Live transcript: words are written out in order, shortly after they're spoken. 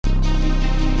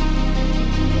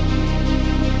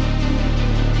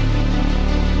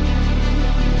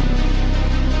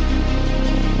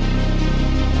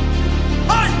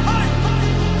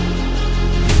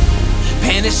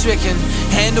stricken.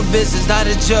 Handle business, not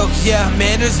a joke, yeah,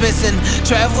 manners missing.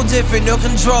 Travel different, no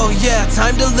control, yeah,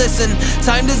 time to listen.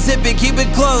 Time to zip it, keep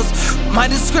it close. My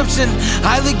description,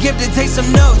 highly gifted, take some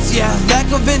notes, yeah.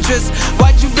 Lack of interest,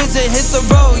 why'd you visit, hit the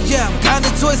road, yeah. I'm kinda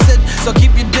twisted, so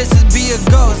keep your distance, be a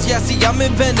ghost. Yeah, see, I'm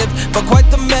inventive, but quite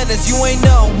the menace. You ain't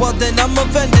know, well then I'm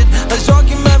offended. Let's jog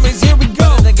your memories, here we go.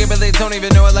 They give it, they don't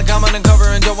even know it, like I'm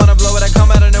undercover and don't wanna blow it. I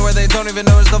come out of nowhere, they don't even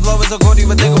notice the flow is so cold. You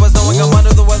would think it was snowing, I'm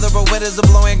under the weather, but wind is a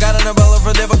blowing. Got an umbrella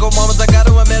for difficult moments, I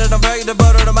gotta admit it. I'm very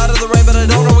devoted, I'm out of the rain, but I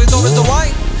don't always always the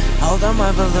white. Hold on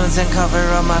my balloons and cover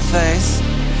up my face.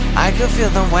 I could feel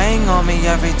them weighing on me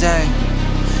every day.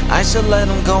 I should let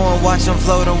them go and watch them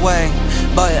float away,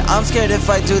 but I'm scared if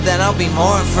I do then I'll be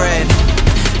more afraid.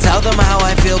 Tell them how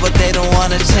I feel but they don't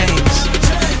wanna change.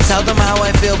 Tell them how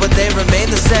I feel but they remain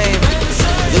the same.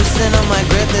 Loosen on my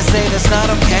grip, they say that's not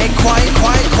okay. Quiet,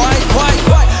 quiet, quiet, quiet,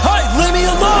 quiet. Hey, leave me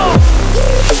alone.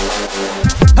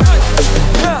 Hey,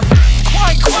 yeah.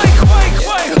 Quiet, quiet, quiet,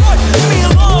 quiet. Leave me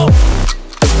alone.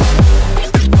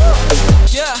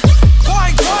 Yeah.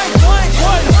 Quiet, quiet, quiet,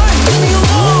 quiet. Leave me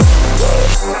alone.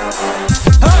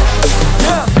 Hey,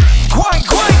 yeah. Quiet,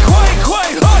 quiet, quiet,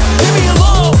 quiet. Leave me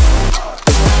alone.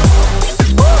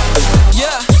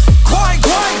 Yeah. Quiet,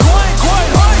 quiet, quiet,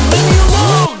 quiet. Leave me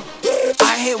alone.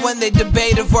 I hate when they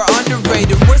debate if we're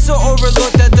underrated. We're so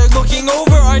overlooked that they're looking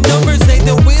over our numbers. Say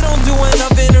that we don't do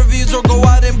enough interviews or go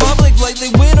out in public lately.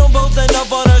 We don't post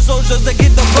enough on our socials to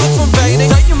get the buzz from fading.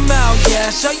 Shut your mouth, yeah,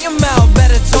 shut your mouth.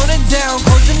 Better tone it down,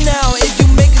 close it now. If you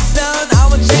make a sound, I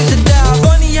will change it down.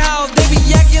 Funny how they be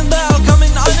yakking loud,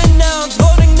 coming unannounced,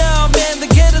 voting now. Man, the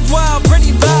kid is wild,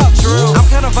 pretty wild, true. I'm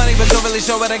kinda funny, but don't really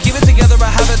show it. I keep it together, I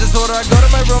have a disorder. I go to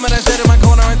my room and I sit in my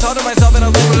corner and talk to myself in a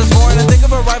language this foreign. I think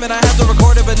of a rhyme and I have to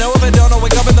record it, but no, if I don't, I'll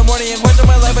wake up in the morning and question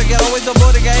my life again. Always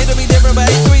uploading, I hate to be different, but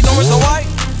I hate to be normal, so why?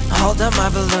 Hold up my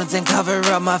balloons and cover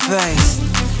up my face.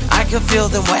 I can feel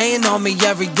them weighing on me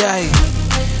every day.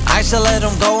 I should let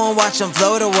them go and watch them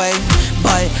float away,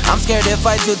 but I'm scared if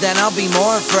I do then I'll be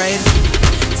more afraid.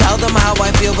 Tell them how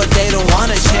I feel but they don't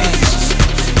wanna change.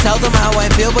 Tell them how I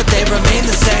feel but they remain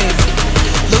the same.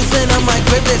 Loosen up my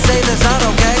grip, they say that's not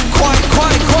okay. Quiet,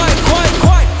 quiet, quiet, quiet,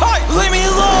 quiet. Hey, leave me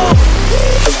alone.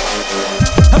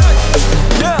 Hey,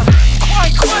 yeah.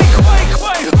 Quiet, quiet, quiet,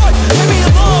 quiet. Hey, leave me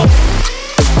alone.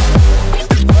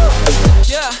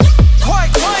 Yeah.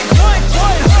 Quiet, quiet, quiet,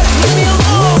 quiet. Hey, leave me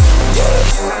alone.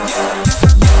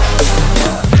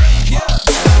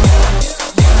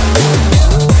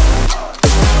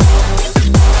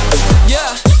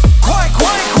 Yeah. Quiet,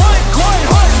 quiet, quiet, quiet.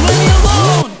 Hey, leave me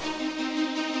alone.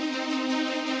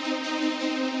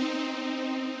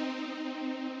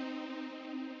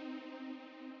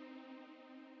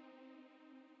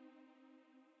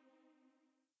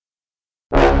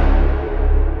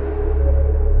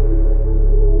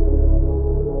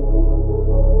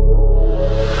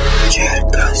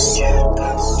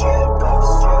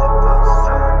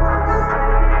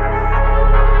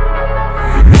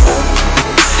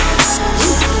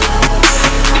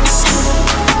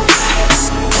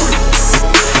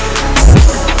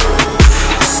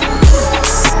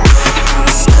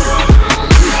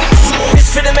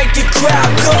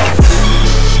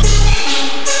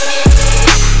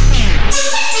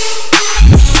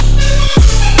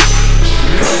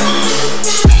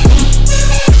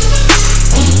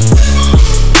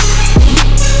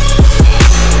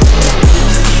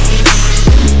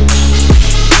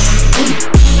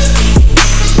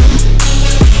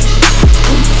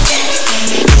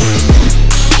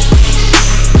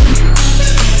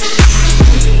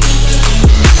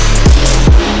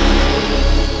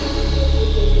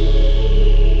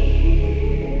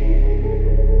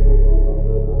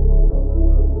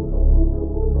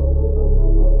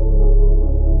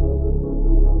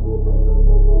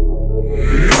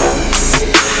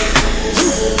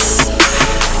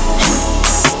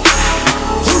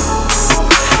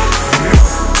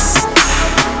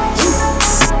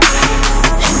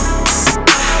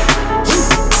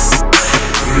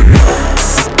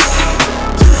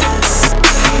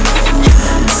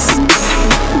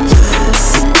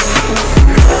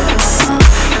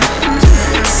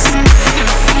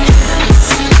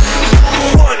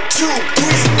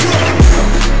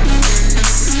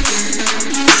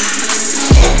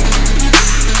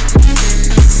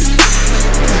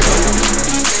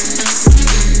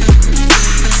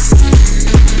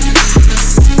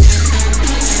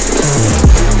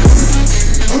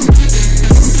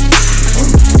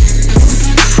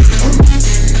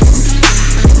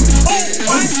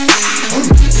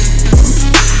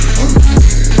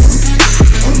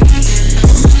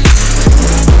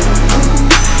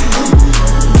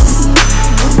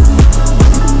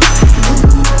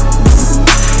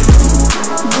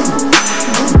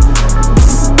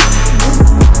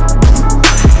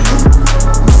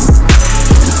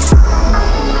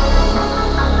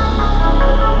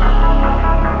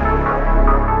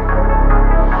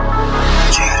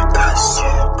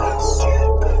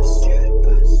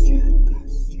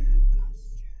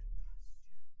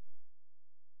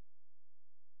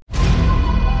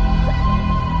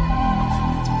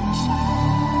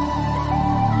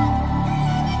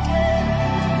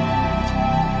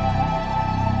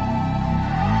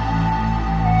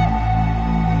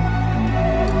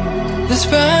 This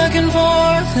back and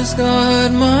forth has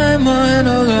got my mind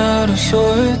all out of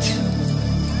sorts,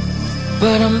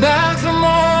 but I'm back for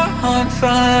more, on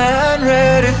fire and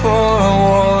ready for a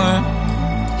war.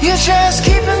 You're just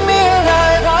keeping me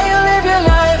alive while you live your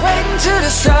life, waiting to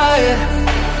decide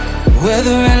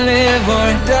whether I live or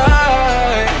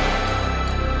die.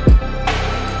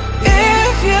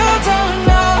 If you don't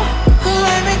know,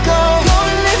 let me go. Go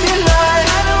and live your life,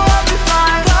 I know I'll be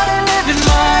fine. Gotta live in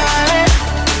mine,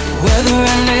 whether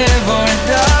I live or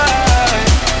die.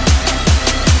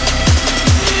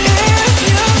 If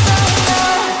you don't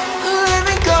know, let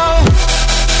me go.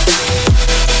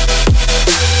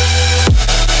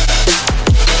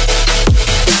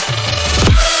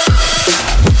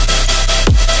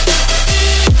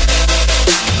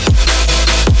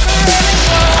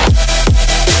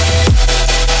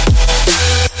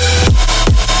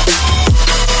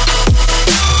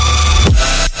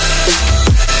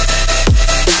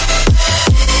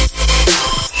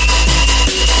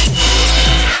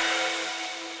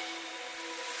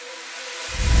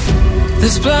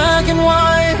 This black and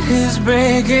white is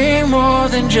breaking more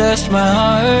than just my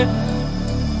heart.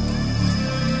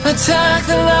 Attack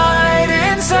the light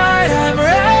inside, I'm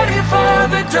ready for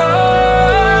the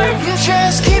door. You're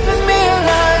just keeping me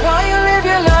alive while you live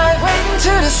your life, waiting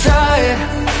to decide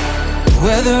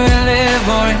whether I live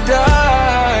or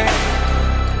die.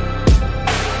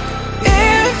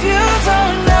 If you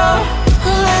don't know,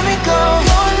 let me go.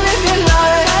 Go and live your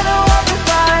life, I know I'll be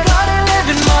fine. Gotta live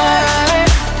in mine,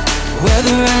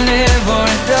 whether I live or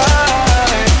die.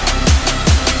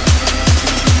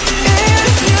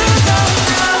 If you don't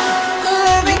know,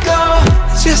 let me go.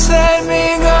 Just let me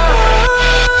go.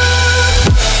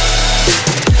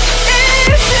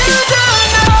 If you don't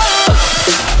know,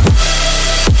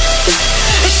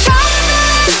 it's time to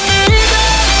let me go.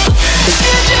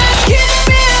 You just keep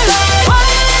me alive while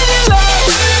you live your life,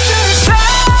 waiting to decide.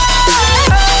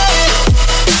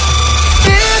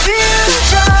 If you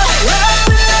try, let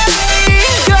me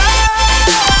go.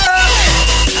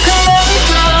 Let me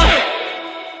go.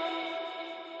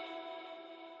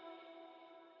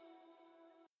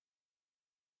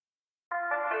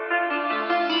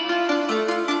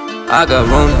 I got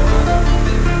room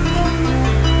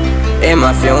in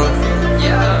my fume.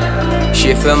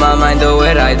 She fill my mind though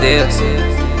with ideas.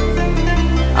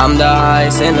 I'm the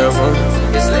highest in the room.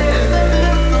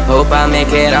 Hope I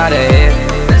make it out of here.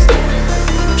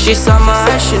 She saw my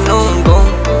eyes, she knew I'm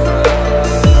gone.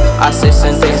 I said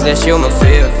some things that she might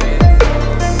feel.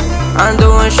 I'm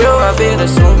doing sure I'll be there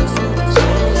soon.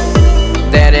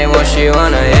 That ain't what she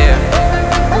wanna hear.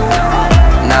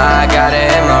 Now I got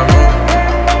it in my room.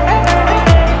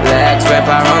 Legs wrap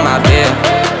around my beard.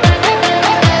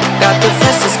 Got the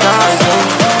fastest cars on.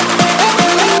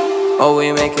 Oh,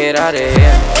 we make it out of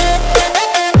here.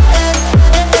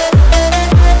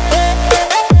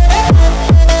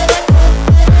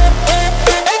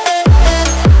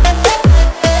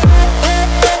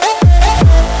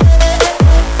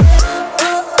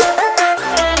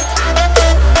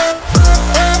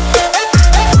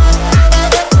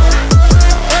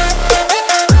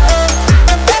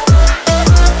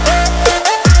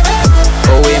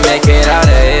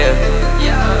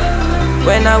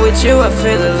 When I'm with you, I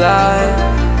feel alive.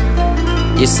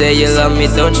 You say you love me,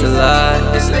 don't you lie.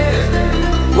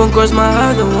 Won't cross my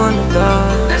heart, don't wanna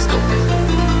die.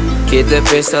 Keep the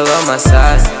pistol on my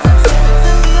side.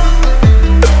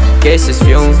 Case is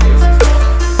fume.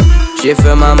 She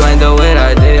fill my mind though with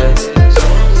ideas.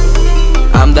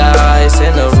 I'm the highest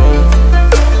in the room.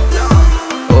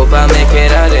 Hope I make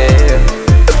it out of here.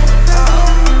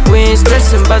 We ain't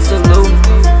stressing about the loot.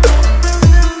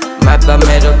 My blood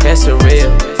metal cancer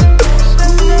real.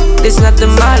 This not the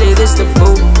molly, this the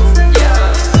boo.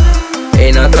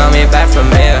 Ain't no coming back from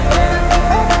here.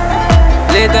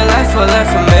 Live the life for life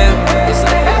from here.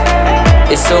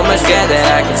 It's so much gas that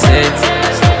I can see.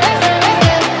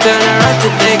 Turn around to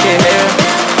take it here.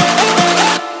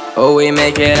 Oh, we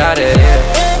make it out of here.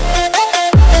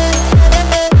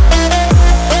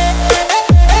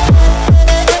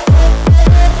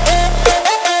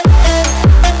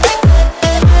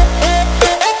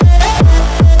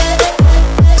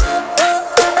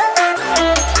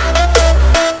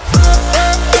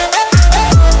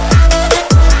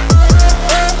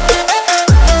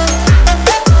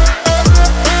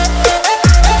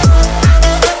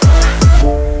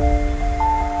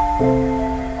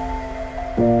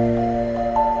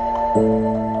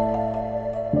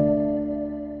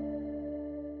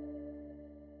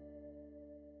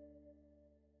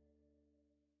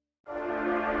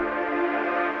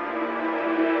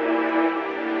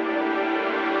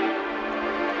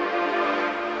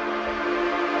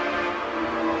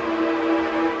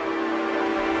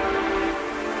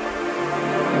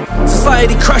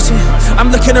 anxiety crushing.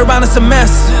 I'm looking around, it's a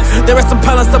mess. There are some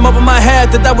problems I'm over my head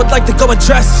that I would like to go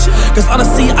address. Cause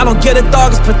honestly, I don't get it,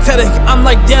 dog, it's pathetic. I'm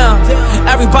like, damn,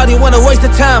 everybody wanna waste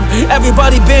the time.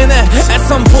 Everybody been there at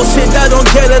some bullshit, I don't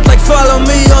get it. Like, follow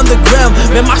me on the gram.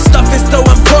 Man, my stuff is so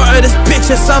important, it's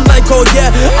pictures. I'm like, oh yeah,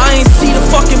 I ain't see the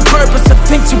fucking purpose of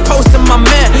things you posting, my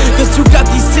man. Cause you got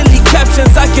these silly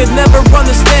captions I could never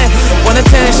understand. What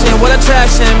attention, what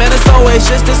attraction, man, it's always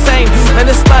just the same. And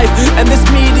this life, and this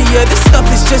media, this stuff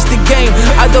is just a game.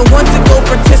 I don't want to go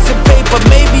participate, but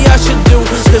maybe I should do.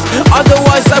 Cause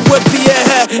otherwise I would be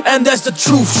ahead, and that's the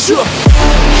truth, sure.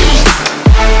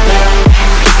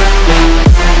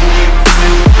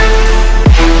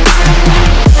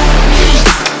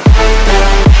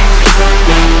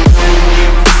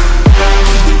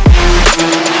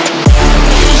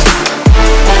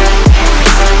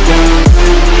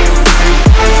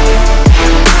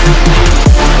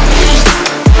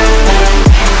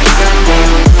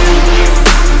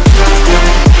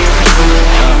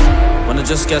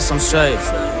 Just get some straight.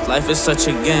 Life is such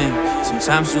a game.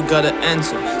 Sometimes you gotta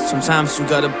enter, sometimes you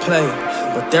gotta play.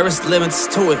 But there is limits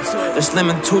to it, there's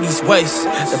limit to these ways.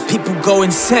 That people go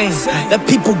insane, that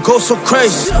people go so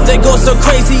crazy. They go so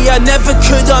crazy, I never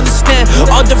could understand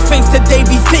all the things that they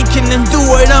be thinking and do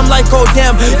it. I'm like, oh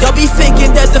damn, y'all be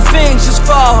thinking that the things just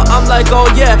fall. I'm like, oh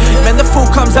yeah, man, the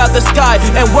food comes out the sky.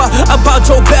 And what about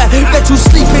your bed? That you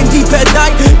sleeping deep at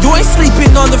night? You ain't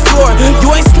sleeping on the floor,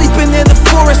 you ain't sleeping in the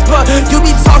forest, but you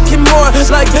be talking more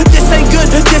like this ain't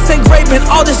good, this ain't great, man,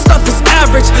 all this stuff is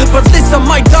average. But listen,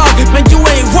 my dog, man, you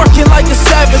ain't working like a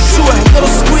savage. You a little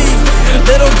squeeze,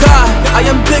 little guy, I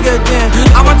am bigger than.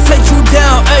 I'ma take you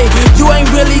down, ayy, you ain't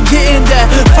really getting that.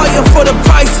 Fire for the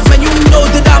price, man, you know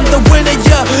that I'm the winner,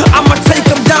 yeah. I'ma take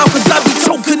them down, cause I be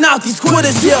choking out these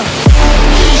quitters, yeah.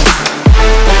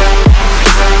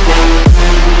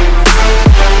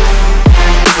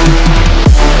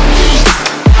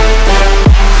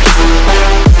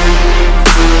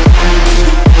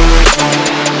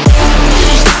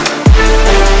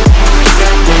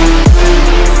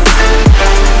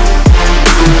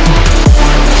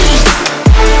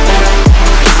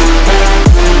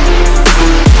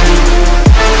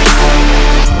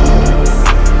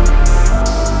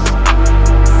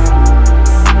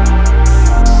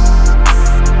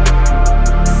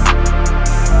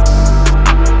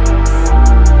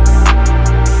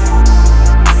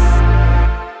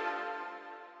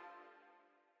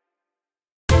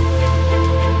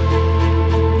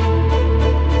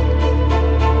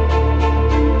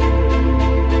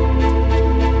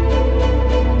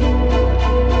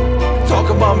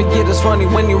 Funny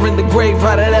when you're in the grave,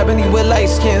 right at ebony with light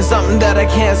skin. Something that I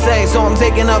can't say, so I'm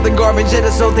taking out the garbage, it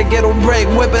is so they get a break.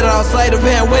 Whip it outside of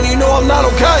van when you know I'm not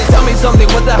okay. Tell me something,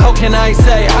 what the hell can I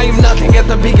say? I am nothing at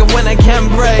the peak of when I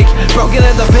can break. Broken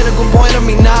at the pinnacle point of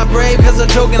me not brave, cause I'm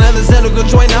choking at the cynical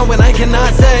joint now when I cannot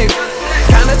save.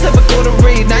 Kinda typical to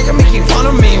read, now you're making fun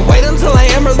of me. Wait until I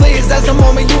am released, that's the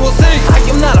moment you will see. I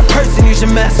am not a person you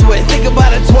should mess with. Think about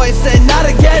it twice and not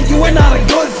again, you are not a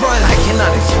good friend. I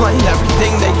cannot explain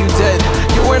everything that you did.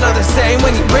 You are not the same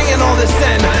when you bring in all this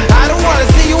in. I don't wanna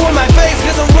see you in my face,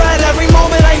 cause I'm red every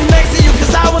moment I am next to you,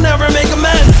 cause I will never make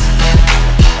amends.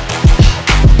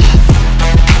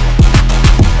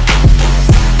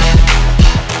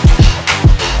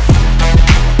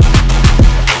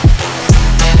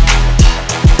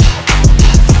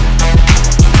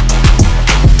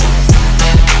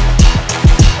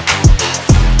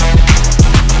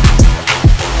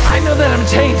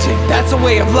 That's a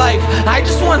way of life. I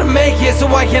just wanna make it, so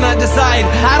why can't I decide?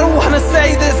 I don't wanna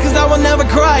say this, cause I will never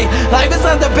cry. Life is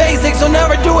not the basics, so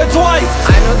never do it twice.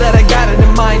 I know that I got it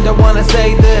in mind, I wanna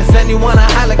say this. And you wanna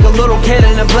hide like a little kid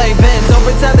in a playpen. Don't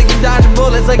pretend that you dodging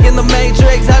bullets like in the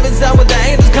Matrix. Haven't said with the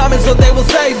angels coming, so they will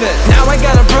save it. Now I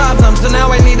got a problem, so now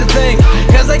I need to think.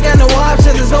 Cause I got no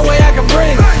option, there's no way I can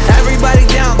bring everybody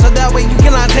down, so that way you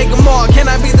cannot take them all. Can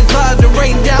I be the cloud to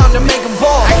rain down to make them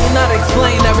fall? I cannot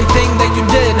explain everything that you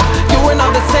did. You are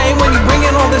not the same when you bring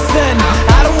in all this sin.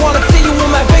 I don't wanna see you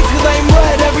in my face, cause I am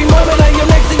red every moment I am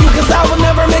next to you, cause I will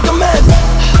never make amends.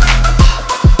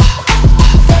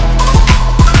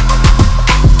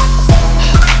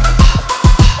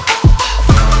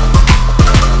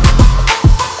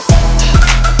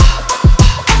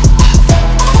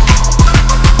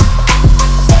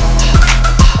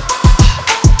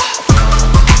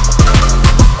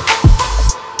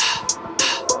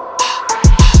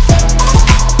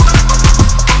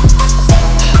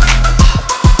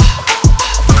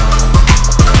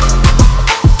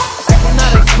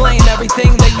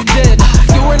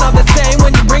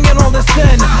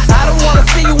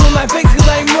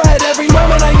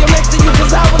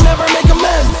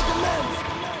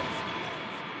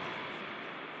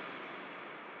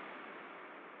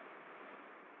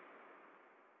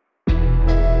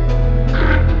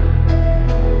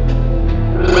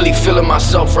 feeling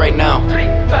myself right now.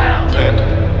 Panda.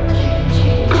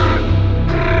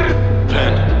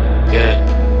 Panda.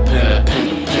 Yeah.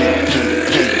 Panda. Panda.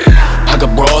 I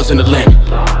got bras in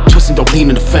Atlanta, twisting dope lean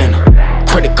in the phantom.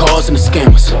 Credit cards and the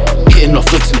scammers, hitting off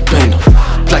flicks in the band.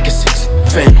 Black as 6,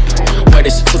 phantom. White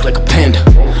as 6, look like a panda.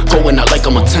 Going out like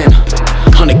a Montana.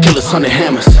 100 killers, 100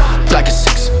 hammers. Black as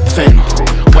 6, phantom.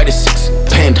 White as 6,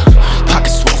 panda.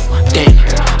 Pockets swole, dandy.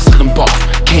 Selling bar,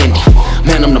 candy.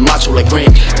 Man, I'm the macho like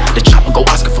Randy. The chopper go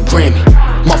Oscar for Grammy.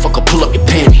 Motherfucker, pull up your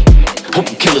panty. Hope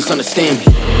you killers understand me.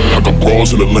 I got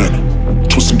bras in Atlanta,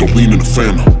 twisting dope lean in the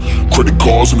phantom. Credit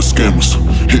cards and the scammers,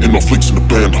 hitting off flicks in the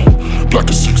bando. Black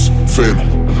as 6, phantom.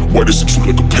 White as 6, look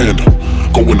like a panda.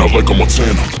 Going out like a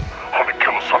Montana. 100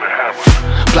 killers, 100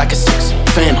 hammers. Black as 6,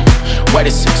 phantom. White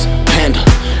as 6, panda.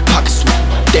 Pockets swole,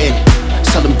 dandy.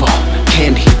 Selling bar,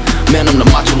 candy. Man, I'm the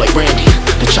macho like Randy.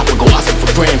 The chopper go Oscar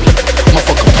for Grammy.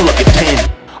 Motherfucker, pull up your panty.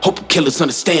 Hope you killers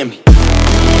understand me.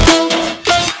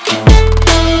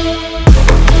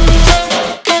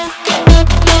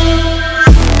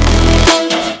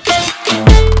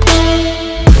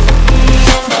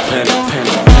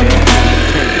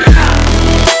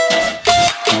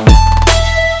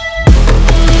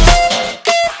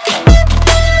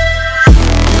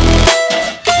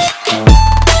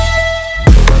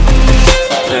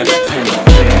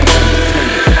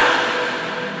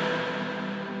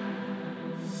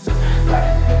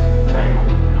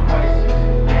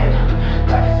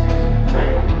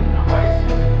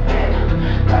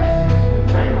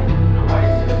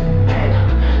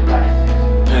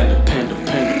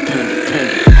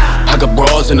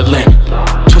 In Atlanta,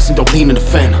 twisting dope lean in the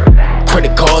phantom.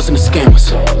 Credit cards and the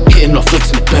scammers, hitting off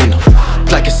flicks in the bando.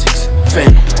 Black as 6,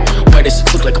 phantom. White as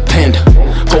 6, look like a panda.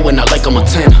 Going out like a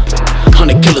Montana.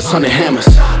 100 killers, 100 hammers.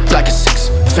 Black as 6,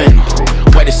 phantom.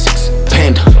 White as 6,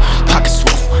 panda. Pockets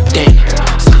swole, dandy.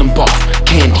 Selling bar,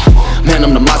 candy. Man,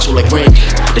 I'm the macho like Randy.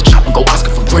 The chopper go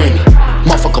Oscar for Grammy.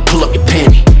 Motherfucker, pull up your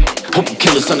panty. Hope you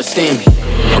killers understand me.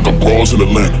 I got bras in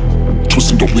Atlanta,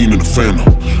 twisting dope lean in the phantom.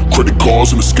 Credit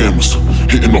cards and the scammers,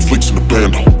 hitting off flicks in the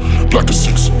bando. Black as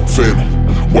 6, phantom.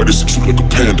 White as 6, look like a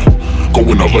panda.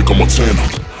 Going out like a Montana.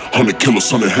 100 killers,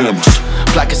 100 hammers.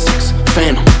 Black as 6,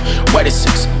 phantom. White as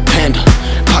 6, panda.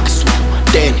 Pockets swole,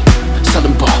 dandy.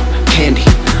 Selling bar, candy.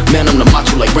 Man, I'm the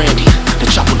macho like Randy.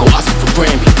 The chopper go Oscar for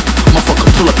Grammy.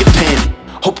 Motherfucker, pull up your panty.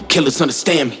 Hope you killers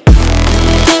understand me.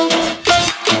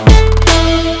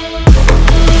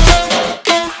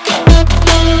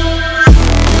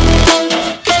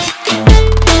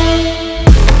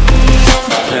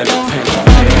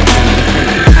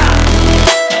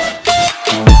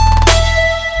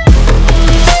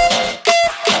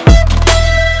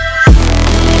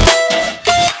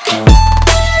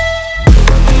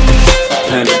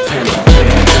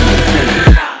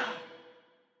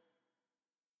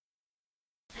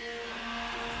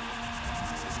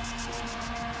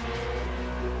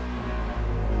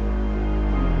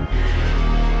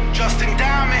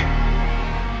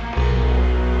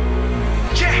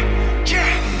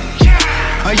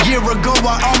 A year ago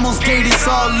I almost gave this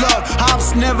all up.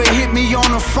 Ops never hit me on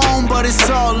the phone, but it's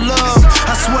all love.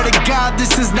 I swear to God,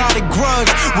 this is not a grudge.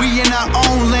 We in our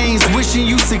own lanes, wishing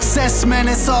you success,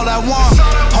 man, that's all I want.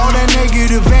 All that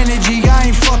negative energy, I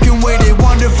ain't fucking with it.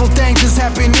 Wonderful things just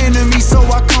happen to me, so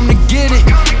I come to get it.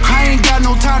 I ain't got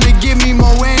no time to give me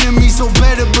more enemies, so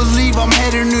better believe I'm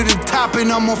heading to the top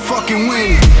and I'ma fucking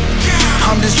win it.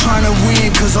 I'm just trying to win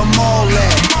cause I'm all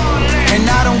that, and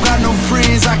I don't got no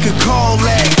friends I could call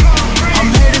that. I'm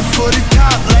headed for the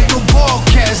top like a ball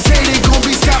cat. Say they gon'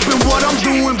 be stopping what I'm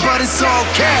doing, but it's all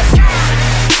cap.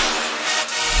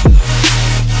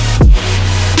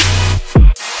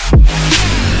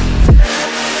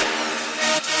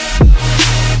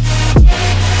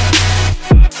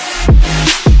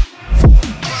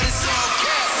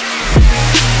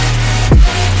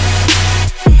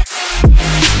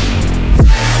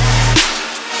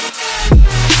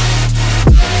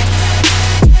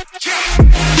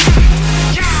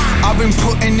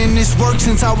 In this work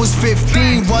since I was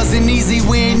 15. Wasn't easy,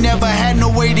 we ain't never had no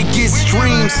way to get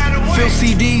streams. Fill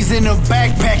CDs in a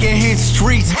backpack and hit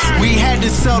streets. We had to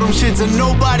sell them shits and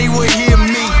nobody would hear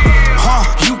me.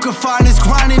 You can find us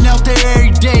grinding out there every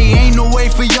day. Ain't no way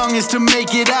for youngins to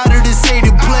make it out of this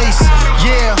hated place.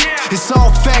 Yeah, it's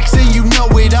all facts and you know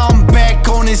it. I'm back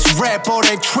on this rap, all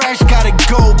that trash gotta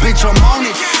go, bitch, I'm on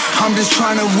it. I'm just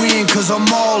trying to win cause I'm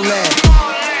all that,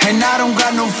 and I don't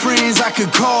got no friends I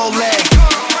could call that.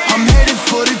 I'm headed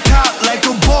for the top like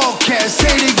a ball cat. Say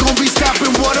they gon' be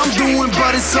stopping what I'm doing,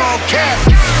 but it's all cap.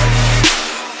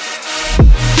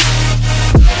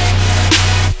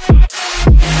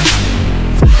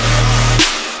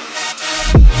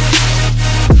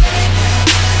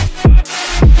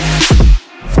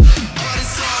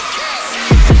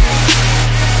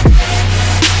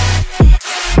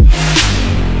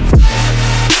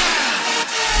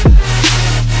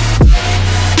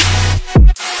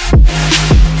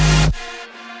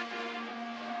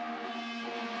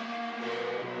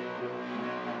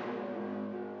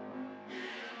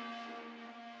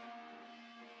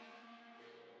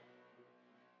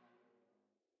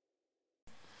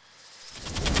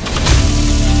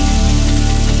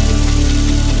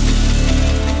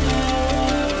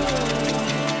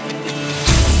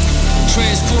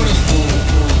 Transporter,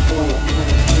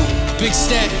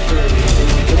 Bigstat.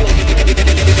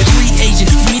 Free agent,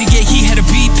 for me to get here had to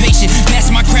be patient.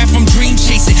 Master my craft, I'm dream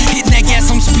chasing. Hitting that gas,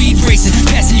 I'm speed racing.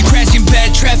 Passing you crashing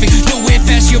bad traffic. Nowhere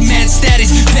fast, your mad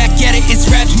status. Back at it,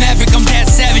 it's raps maverick, I'm that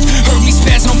savage. Heard me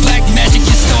spaz on black magic.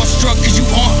 You're starstruck cause you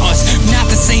on us. Not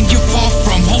the same, you're far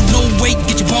from. Hold no weight,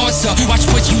 get your bars up. Watch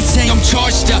what you say, I'm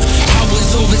charged up. I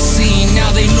was overseen, now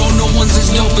they know no one's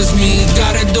as dope as me.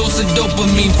 Got a dose of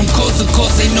dopamine, from coast to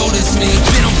coast they notice me.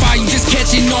 Been on fire, you just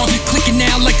catching on. Clicking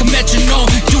now like a metronome.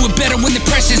 Do it better when the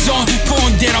pressure's on. Before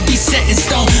I'm dead, I'll be set in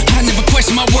stone. I never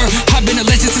question my word, I've been a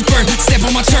legend since birth. Step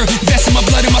on my turf, invest in my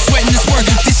blood and my sweat in this work.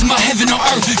 This is my heaven on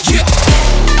earth, yeah.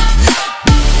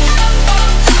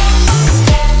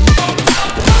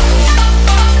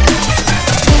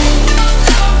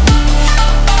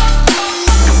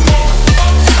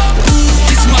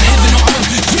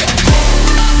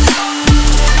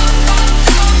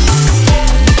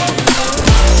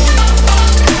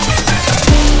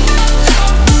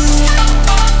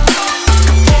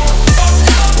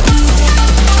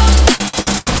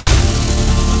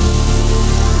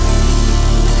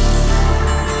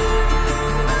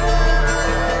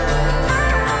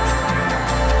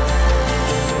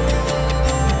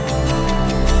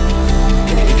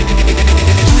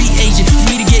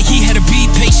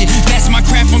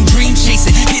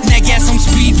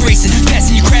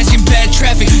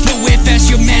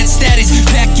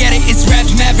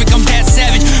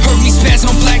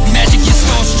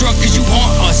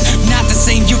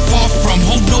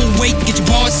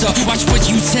 Watch what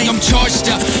you say, I'm charged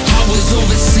up. I was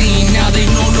overseen, now they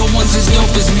know no one's as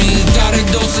dope as me. Got a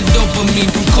dose of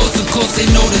dopamine, from coast to coast they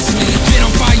notice me. Been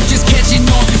on fire, you just catching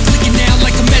on. Clicking now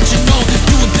like a metronome.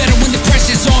 Do it better when the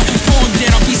pressure's on. Before I'm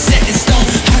dead, I'll be set in stone.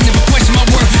 I never question my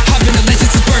word, I've been a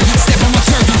legend since birth. Step on my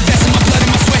turf, invest in my blood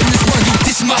and my sweat in this work.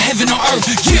 This is my heaven on earth,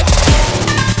 yeah.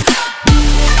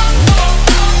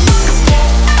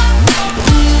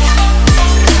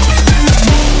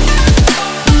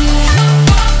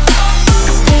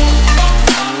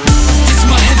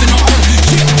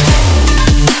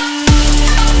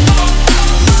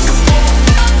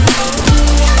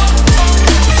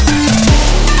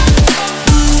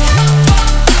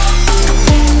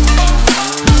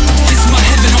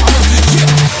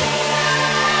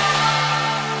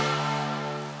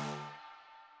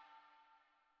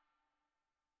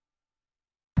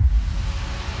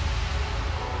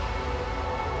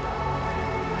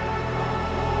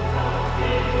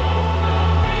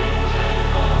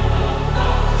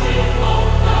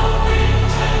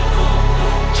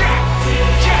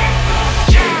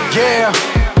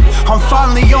 I'm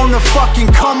finally on the fucking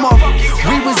come up.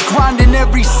 We was grinding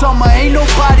every summer, ain't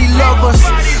nobody love us.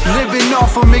 Living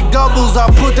off of McDoubles, I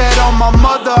put that on my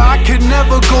mother. I could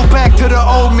never go back to the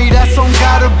old me, that's on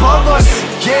God above us.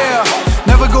 Yeah,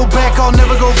 never go back, I'll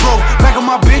never go broke. Back on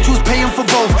my bitch was paying for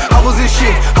both. I wasn't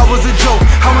shit, I was a joke.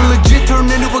 How I legit turned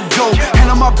into a goat.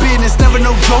 Handle my business, never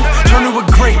no joke. Turn to a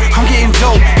great, I'm getting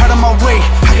dope. Out of my way,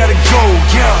 I gotta go,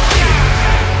 yeah.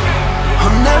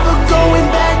 I'm never going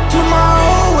back to my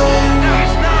old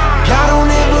ways. I don't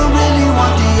ever really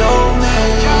want the old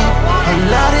man. A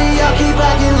lot of y'all keep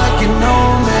acting like you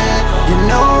know me. You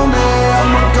know me,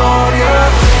 I'm a god, yeah.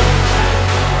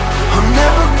 I'm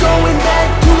never going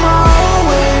back to my old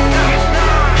ways.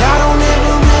 I don't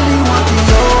ever really want the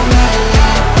old man.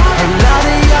 A lot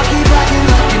of y'all keep acting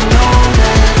like you know me.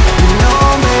 You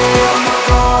know me, I'm a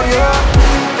god, yeah.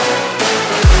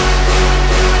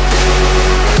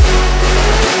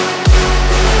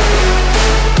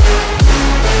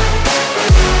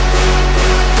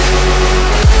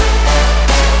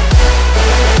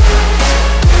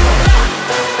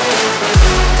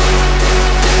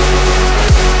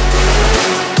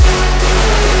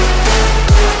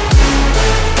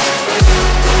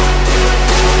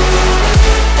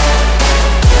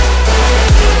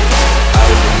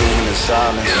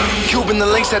 Cuban the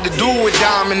links had to do with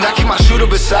Diamond. I keep my shooter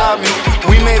beside me.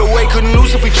 We made a way, couldn't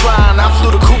lose if we tried. I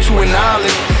flew the coupe to an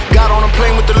island. Got on a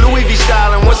plane with the Louis V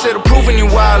styling. What's there to proving you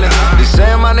wildin'? They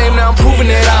saying my name, now I'm proving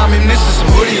that I'm him. This is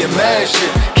some hoodie and mad shit.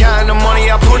 Counting the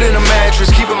money I put in a mattress,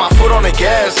 keeping my foot on the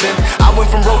gas. And I went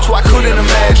from broke to I couldn't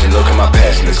imagine. Look at my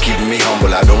passion, it's keeping me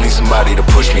humble. I don't need somebody to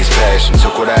push me, it's passion.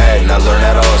 Took what I had and I learned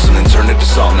how to hustle and turned it to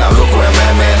something. Now look where I'm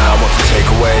at, man. I want to take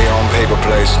away on paper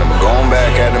place. Never going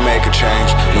back, had to make a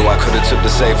change. Knew I could've took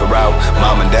the safer route.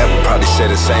 Mom and dad would probably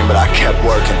say the same, but I kept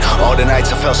working. All the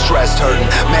nights I felt stressed, hurting.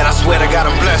 Man, I swear to God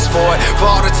I'm blessed for it. For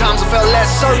all the times I felt less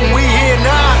certain, we here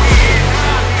now.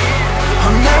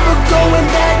 I'm never going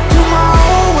back to my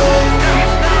old ways.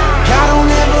 I don't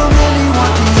ever really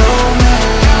want the old man.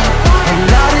 A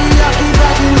lot of y'all keep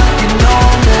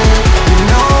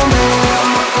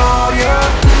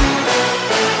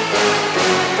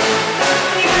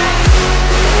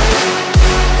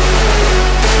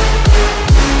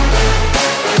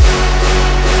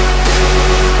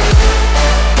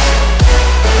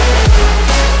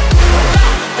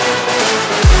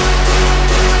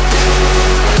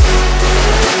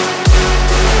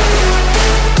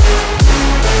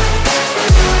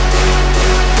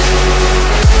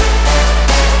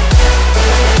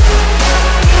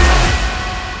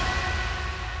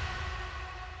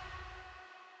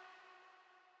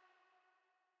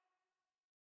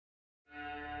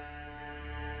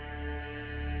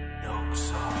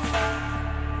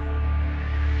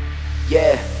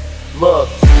Yeah, look,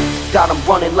 got them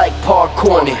running like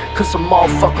parkour, cause I'm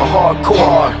motherfucking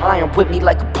hardcore. Iron with me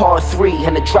like a par 3,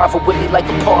 and the driver with me like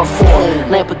a par 4.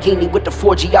 Lamborghini with the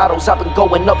 4 Giottos, I've been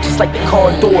going up just like the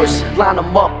car doors. Line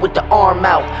them up with the arm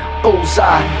out,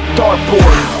 bullseye,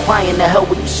 dartboard. Why in the hell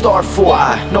would you start for?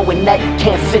 Knowing that you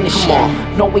can't finish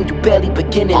it, knowing you barely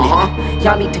beginning it.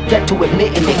 Y'all need to get to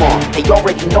admitting it. They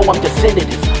already know I'm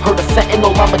definitive. Heard of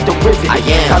fentanyl, I'm a derivative.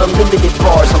 Got unlimited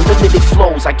bars, unlimited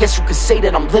flows. I guess you could say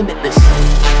that I'm limitless.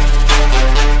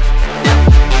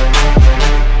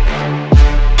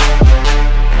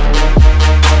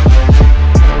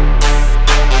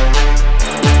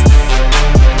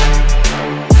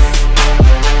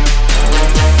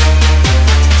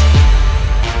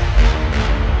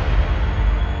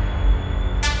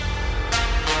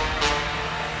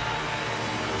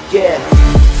 Yeah,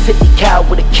 50 cal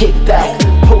with a kickback.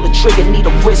 Pull the trigger, need a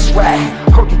wrist rack.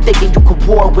 Heard you thinking you could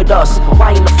war with us.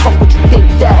 Why in the fuck would you think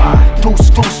that?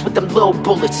 Deuce with them little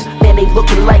bullets. Man, they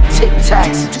looking like Tic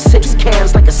Tacs. 6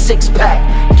 cans like a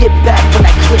 6-pack. Get back when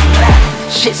I click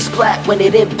back. Shit splat when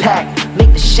it impact.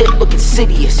 Make the shit look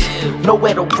insidious.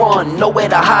 Nowhere to run, nowhere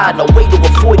to hide. No way to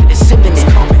avoid it, it's imminent.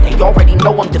 They already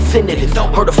know I'm definitive.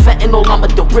 Heard of fentanyl, I'm a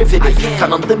derivative.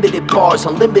 Got unlimited bars,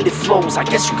 unlimited flows. I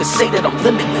guess you could say that I'm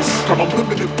limitless. Got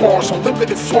unlimited bars,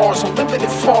 unlimited floors, unlimited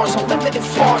floors, unlimited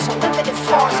floors, unlimited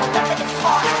floors, unlimited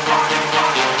floors.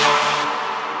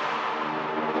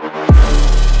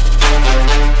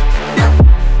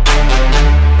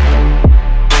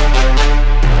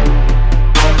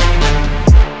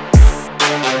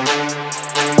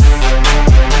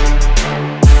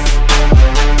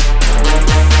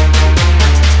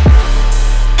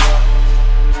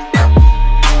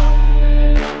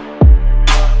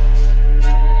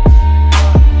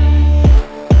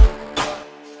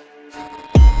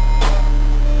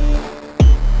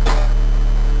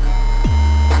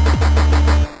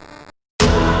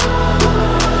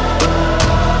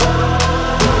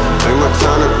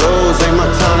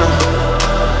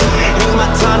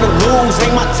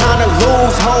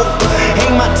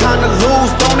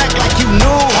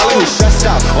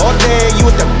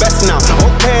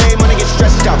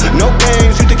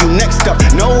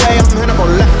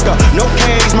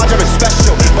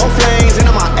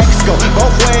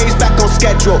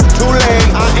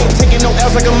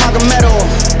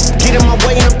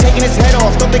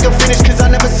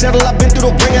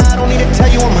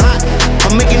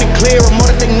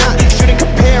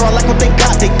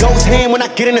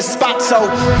 Get in the spot, so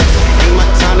ain't my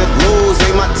time to lose,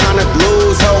 ain't my time to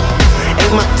lose, ho.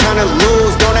 Ain't my time to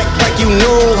lose, don't act like you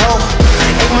knew, ho.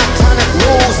 Ain't my time to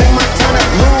lose, ain't my time to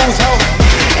lose, ho.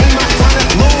 Ain't my time to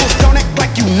lose, don't act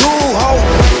like you knew, ho.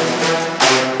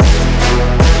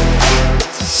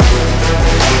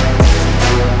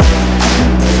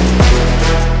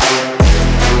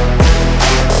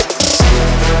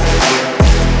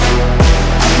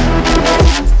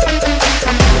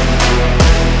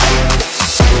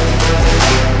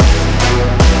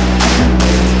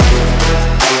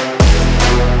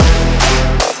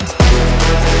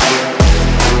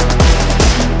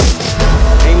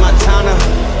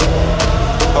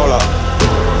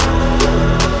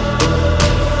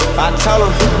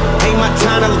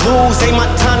 Ain't my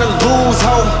time to lose,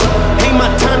 ho. Ain't my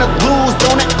time to lose,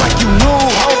 don't act like you knew,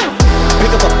 ho.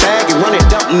 Pick up a bag and run it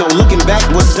up, no looking back,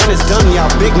 what's done is done. Y'all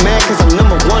big mad cause I'm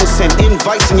 #1, send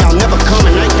invites and y'all never come.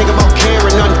 And I ain't think about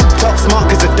caring none, talk smart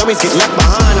cause the dummies get left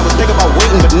behind. I was thinking about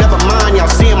waiting but never mind, y'all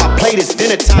seeing my plate, it's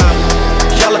dinner time.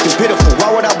 Y'all looking pitiful, why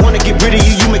would I wanna get rid of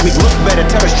you? You make me look better,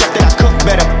 tell the chef that I cook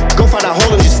better. Go find a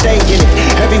hole and just stay in it.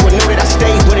 Everyone know that I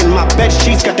stay winning, my bed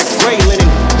sheets got the gray linen.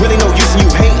 Really no use in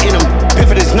you hating them,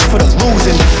 Piffen is not for the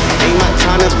losing. Ain't my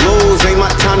time to lose, ain't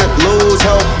my time to lose,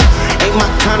 ho. Ain't my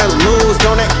time to lose,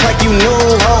 don't act like you knew,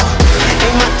 ho.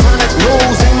 Ain't my time to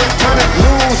lose, ain't my time to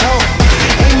lose, ho.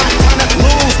 Ain't my time to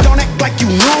lose, don't act like you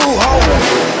knew, ho.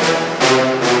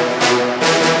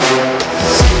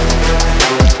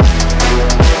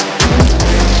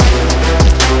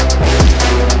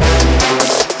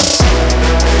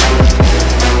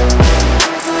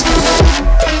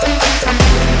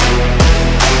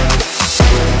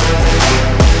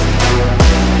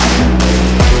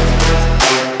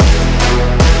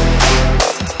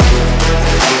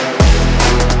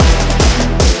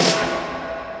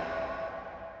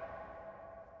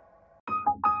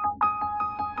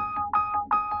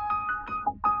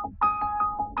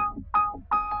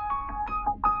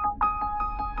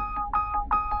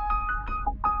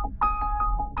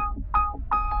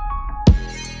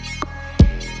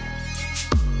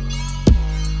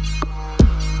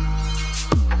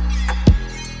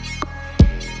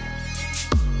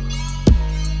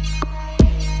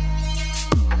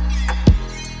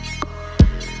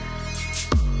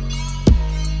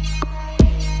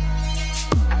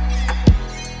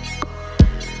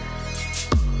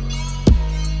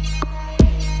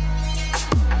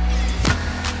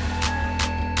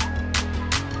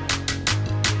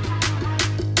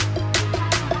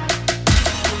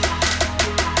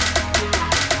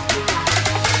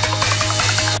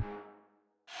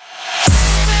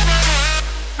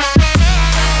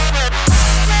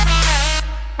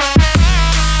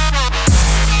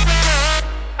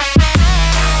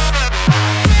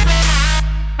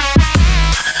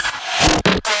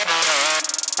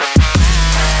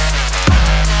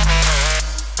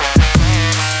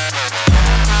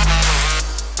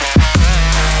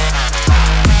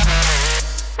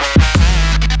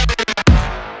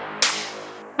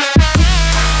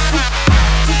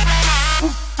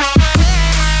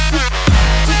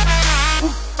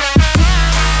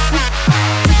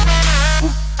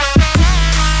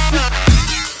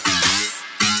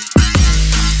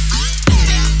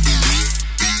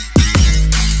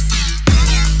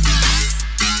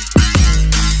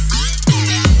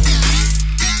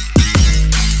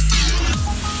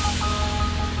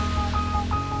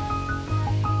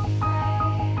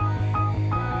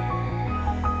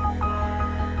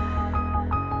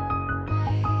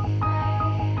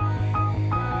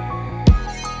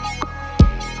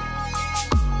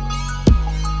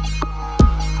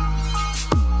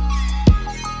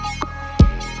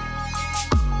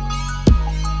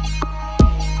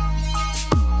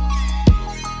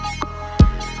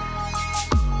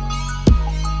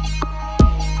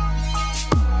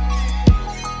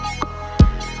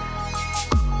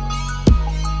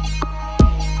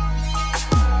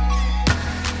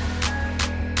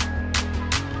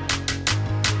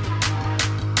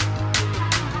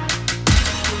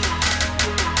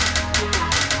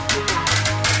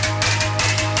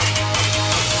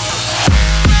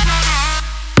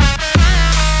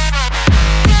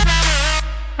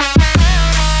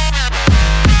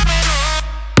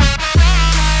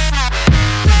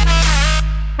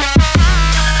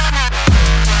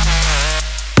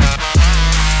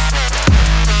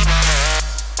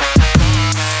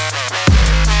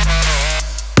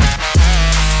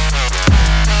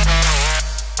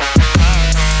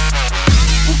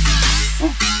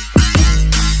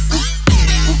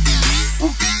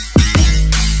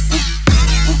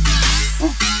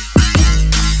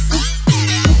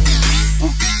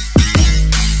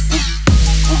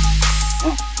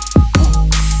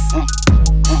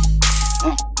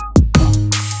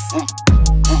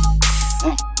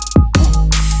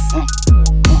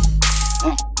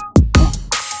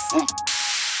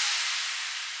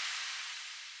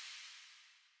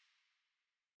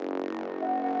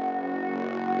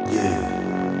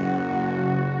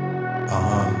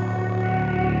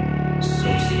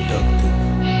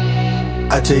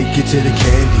 I take you to the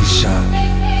candy shop.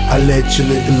 I let you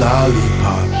lick the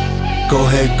lollipop. Go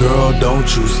ahead, girl, don't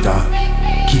you stop.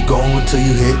 Keep going till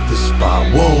you hit the spot.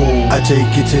 Whoa, I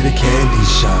take you to the candy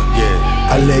shop.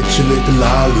 Yeah, I let you lick the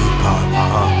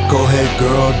lollipop. Go ahead,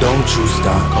 girl, don't you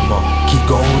stop. Come on, keep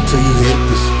going till you hit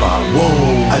the spot.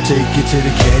 Whoa, I take you to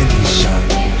the candy shop.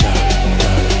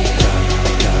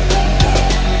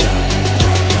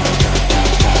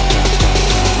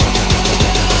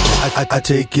 I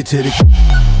take you to the.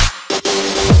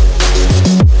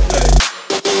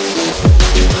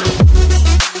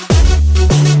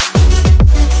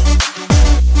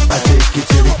 I take you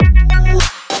to the.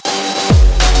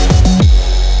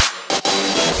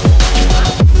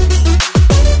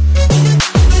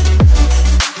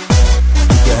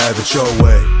 You can have it your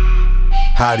way.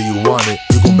 How do you want it?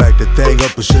 You gon' back the thing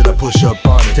up or should I push up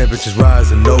on it? Temperatures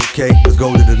rising, okay, let's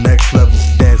go to the next level.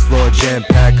 Dance floor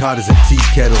jam-packed, hot as a tea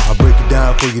kettle. I break it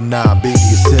down for you now, baby,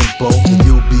 it's simple. If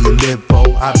you be an info,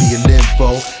 I be an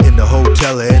info. In the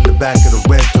hotel or in the back of the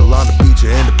rental, on the beach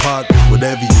or in the park,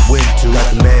 whatever you went to. Got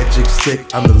the magic stick,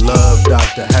 I'm the love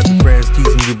doctor. Happy friends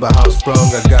teasing you about how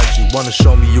strong I got you. Wanna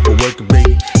show me you can work it,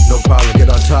 baby? No problem, get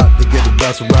on top, to get it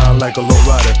bounce around like a low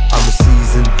rider. I'm a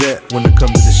seasoned vet when it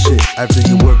comes to the shit. After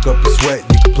you work up a sweat,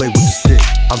 you can play with the stick.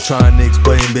 I'm trying to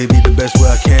explain, baby, the best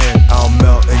way I can. I'll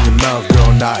melt in your mouth,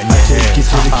 girl, not in your hand. I take you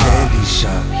to the candy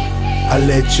shop. I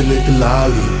let you lick the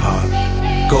lollipop.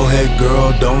 Go ahead,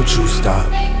 girl, don't you stop.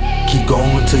 Keep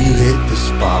going till you hit the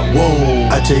spot.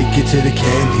 Whoa, I take you to the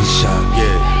candy shop.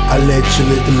 Yeah, I let you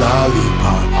lick the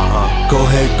lollipop. Go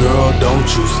ahead, girl, don't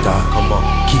you stop. Come on,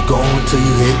 keep going till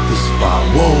you hit the spot.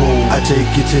 Whoa, I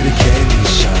take you to the candy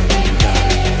shop.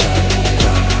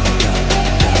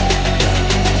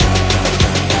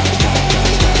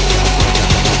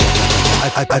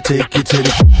 I take you to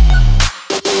the.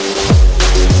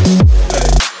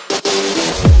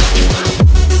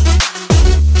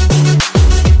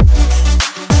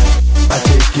 I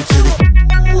take you to the.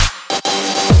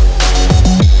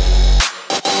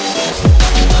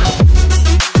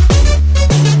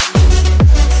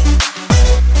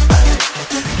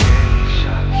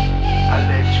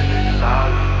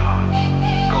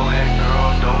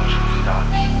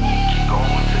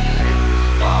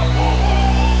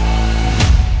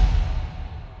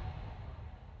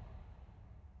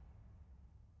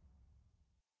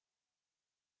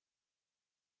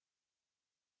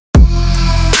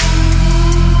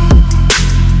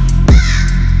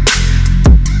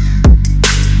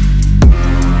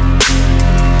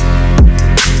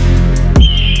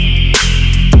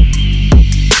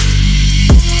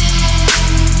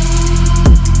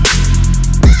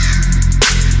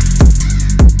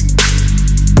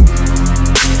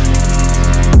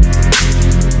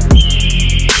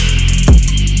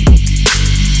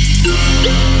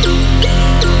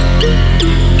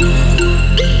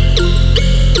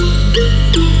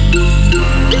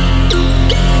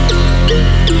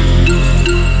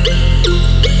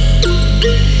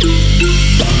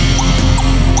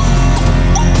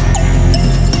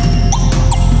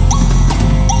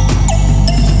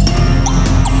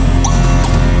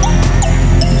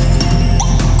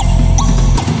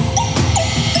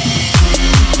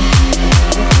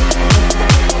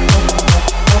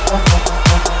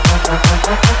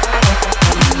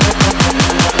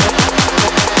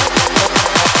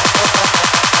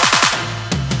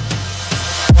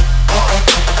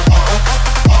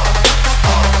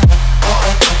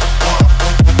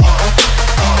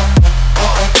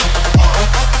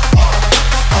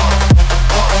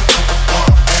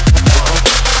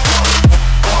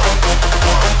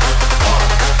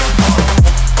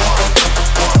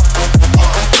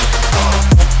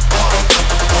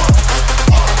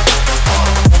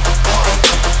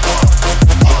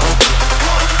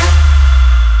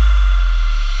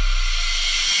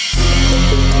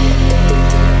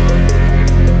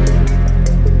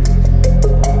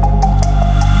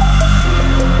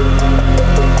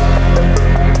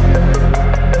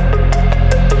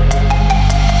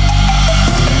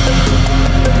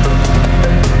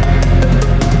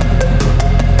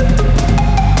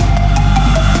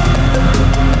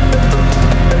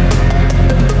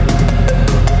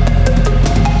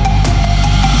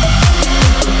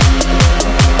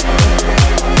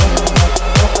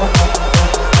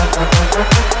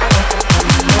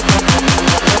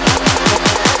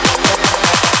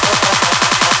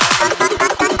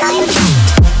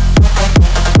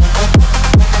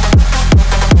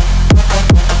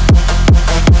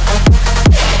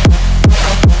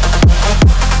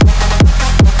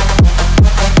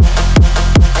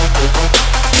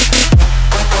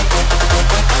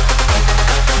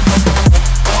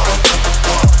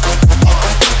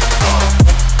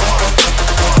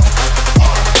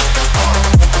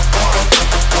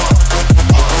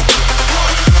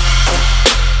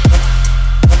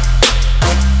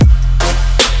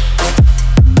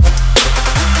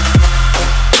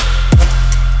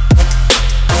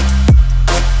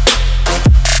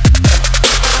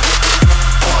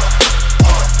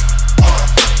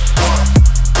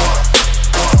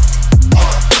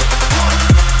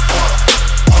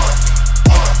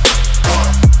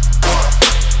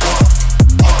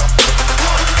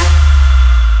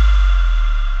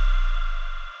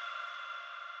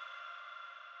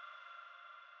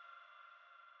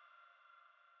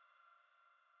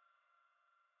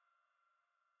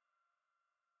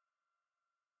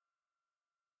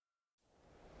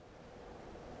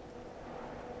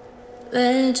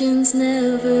 Legends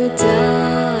never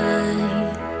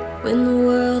die when the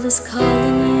world is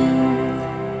calling you.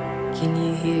 Can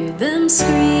you hear them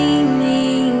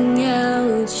screaming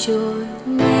out your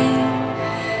name?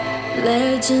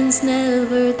 Legends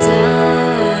never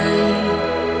die,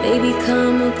 they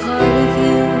become a part of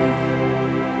you.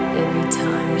 Every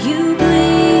time you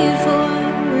bleed for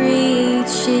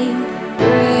reaching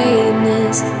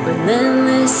greatness,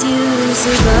 relentless you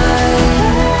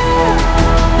survive.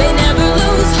 They never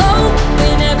lose hope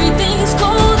when everything's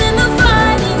cold and the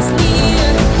fighting's near.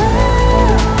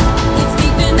 It's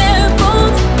deep in their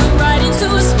bones, but right into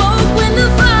a smoke when the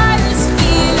fire's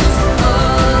fierce.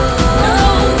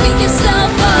 Oh, pick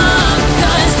yourself up,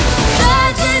 'cause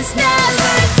legends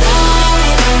never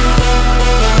die.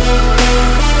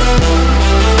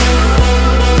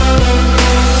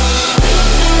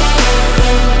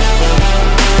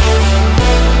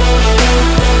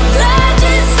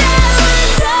 Legends never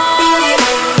die.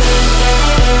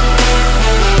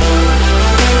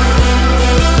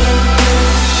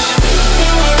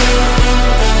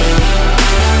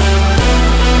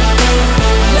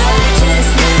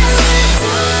 Legends never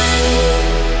die.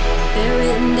 They're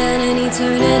written down in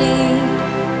eternity,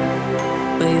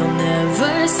 but you'll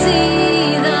never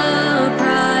see the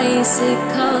price it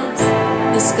costs.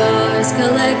 The scars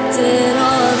collected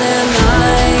all their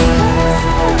lives.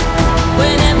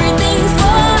 When everything's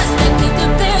lost, they pick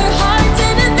up their hearts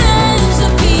and avenge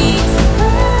defeat.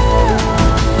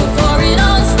 Before it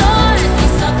all starts, they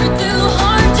suffer through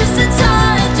harm just to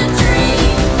touch a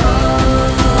dream.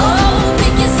 Oh,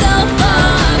 pick yourself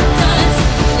up, 'cause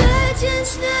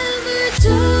legends never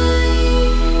die.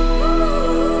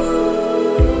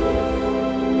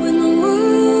 When the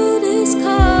world is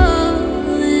calling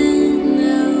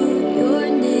out your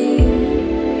name,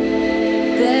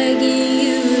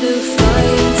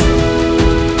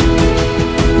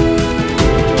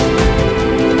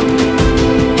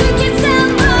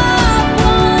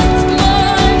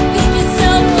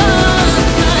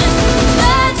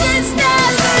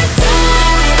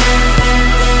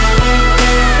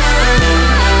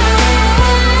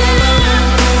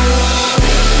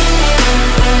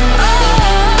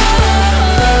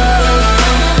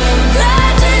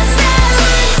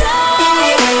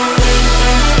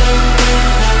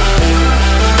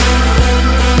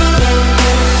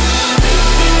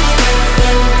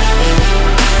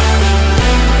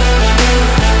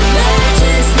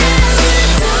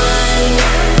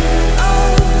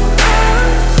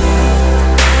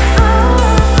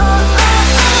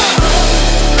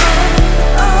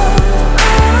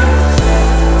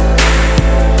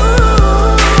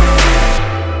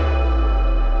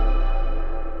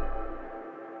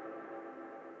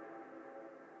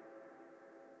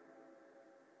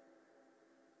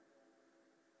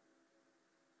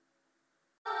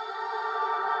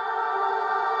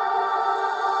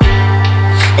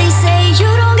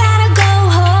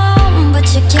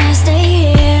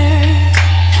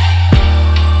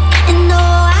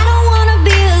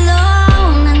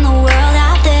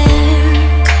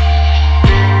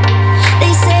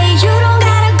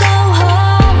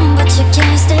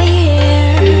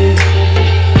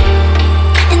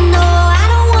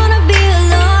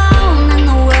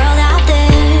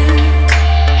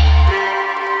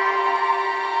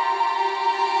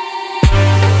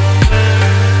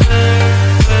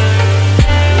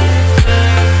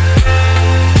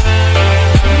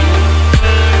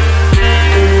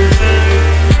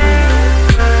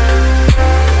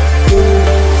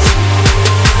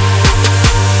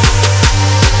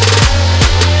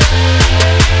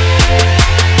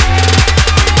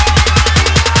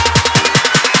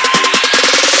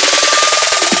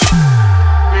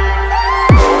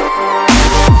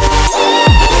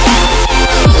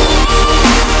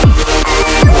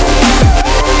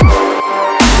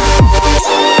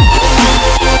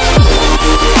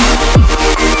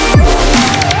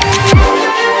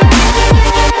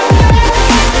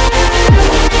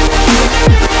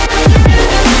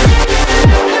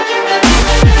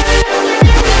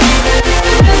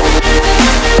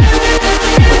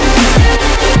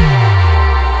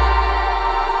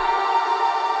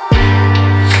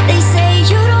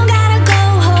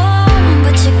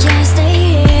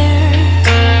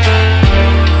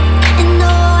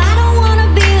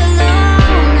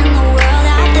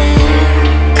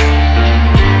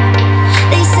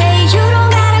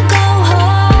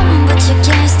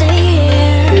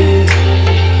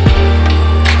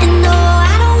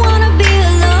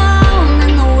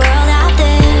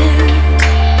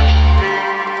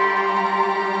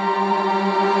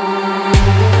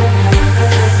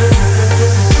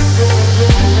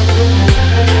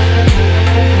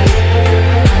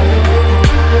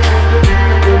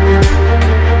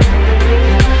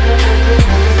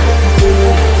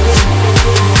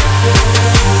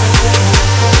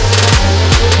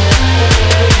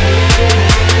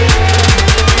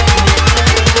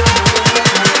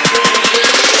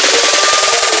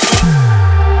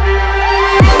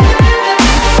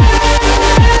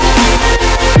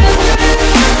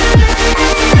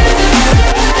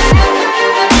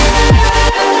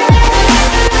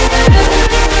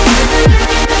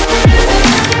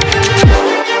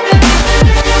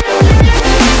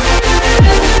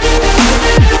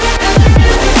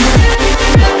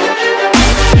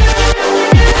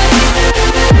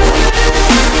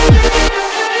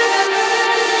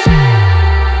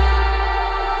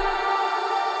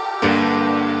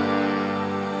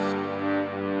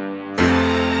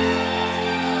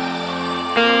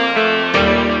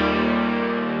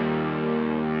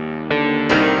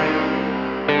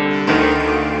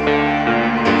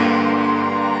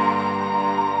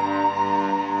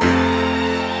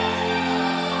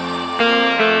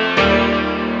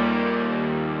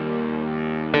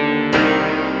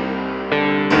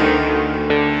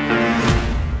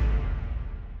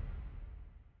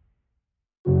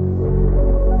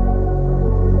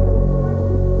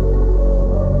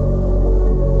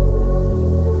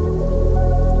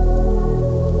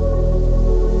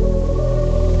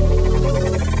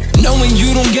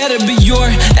 get it, but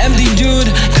you're empty, dude.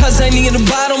 Cause I need a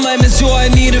bottle, I miss you, I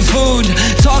needed food.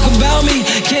 Talk about me,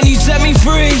 can you set me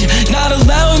free? Not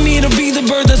allowing me to be the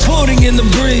bird that's floating in the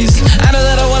breeze. I know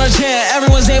that I wanna chant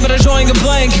everyone's name, but I'm drawing a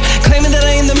blank. Claiming that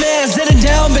I ain't the man, sitting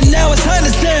down, but now it's time to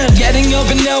stand. Getting up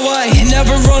and now I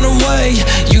never run away.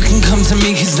 You can come to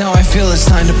me, cause now I feel it's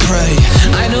time to pray.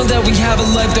 I know that we have a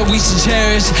life that we should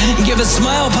cherish. Give a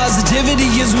smile, positivity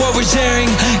is what we're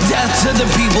sharing. Death to the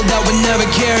people that would never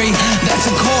carry. That's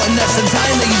a call and that's the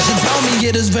time that you should tell me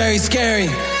it is very scary.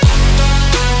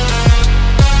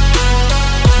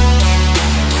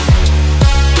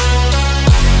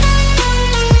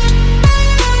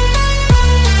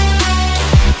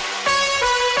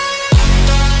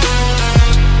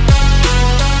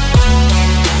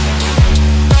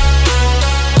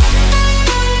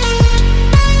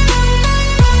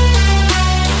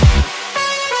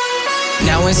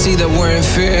 I see that we're in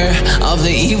fear of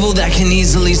the evil that can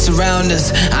easily surround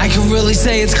us. I can really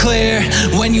say it's clear.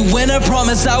 When you win, I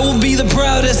promise I will be the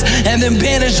proudest, and then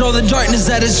banish all the darkness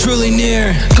that is truly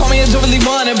near. Call me as overly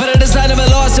wanted, but I decided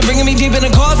I lost it. Bringing me deep in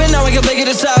a coffin, now I can make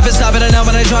it to stop it. Stop it, I know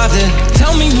when I dropped it.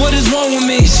 Tell me what is wrong with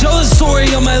me, show the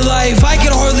story of my life. I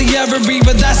can hardly ever be,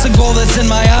 but that's the goal that's in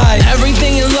my eye.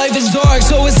 Everything in life is dark,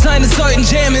 so it's time to start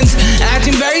enchantments.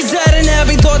 Acting very sad and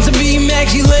happy, thought to be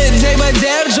immaculate. Day by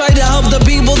day I've tried to help the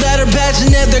people that are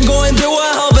passionate. They're going through a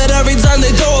hell, but every time they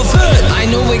throw a fit. I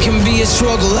know it can be a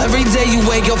struggle. Every day you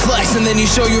wake up flex and then you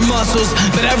show your muscles,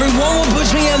 but everyone will push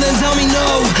me and then tell me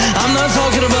no. I'm not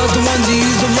talking about the ones you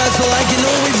use to wrestle. I can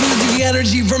always use the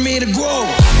energy for me to grow.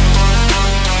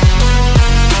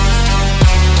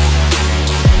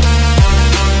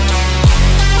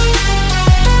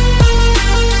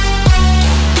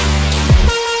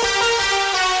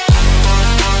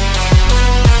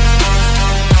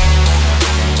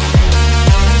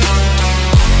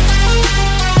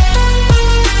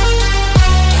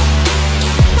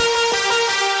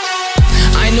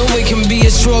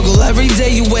 Struggle. Every day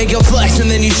you wake up flex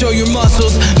and then you show your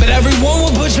muscles, but everyone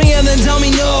will push me and then tell me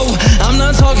no. I'm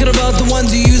not talking about the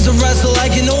ones who use to wrestle. I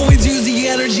can always use the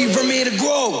energy for me to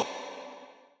grow.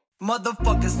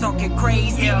 Motherfuckers talking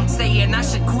crazy, saying I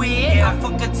should quit. I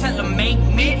fucking tell them make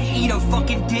me eat a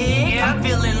fucking dick. I'm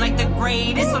feeling like the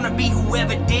greatest, wanna be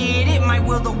whoever did it. Might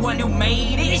will the one who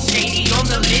made it. It's shady on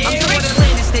the list. I'm so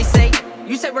outlandish, they say.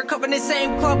 You said we're covering the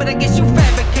same club, but I guess you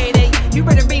fabricated. You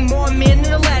better be more men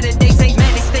than the latter. They say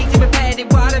United States even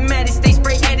padded. While automatic they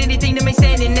spray at anything that may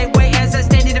stand in their way. As I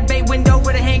stand in the bay window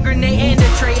with a hand grenade and a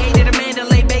tray. Hated a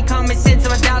Mandalay Bay, common sense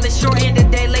of $1 short and a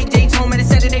day late. James home at a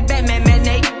Saturday Batman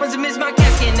matinee. Must have missed my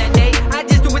casket in that day. I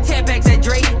just do a tap packs at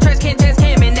Drake. Trash can test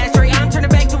cam and that's straight. I'm turning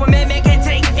back to a man can't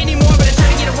take anymore, but I try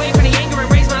to get away from the anger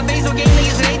and raise my basil game.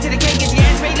 It's an A to the cake. Get your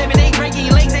ass made lemonade, drinking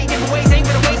your legs 8 different ways. Ain't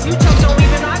for the waste. You chokes don't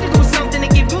even know how to do something to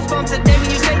give goosebumps a day when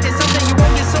you say there's something you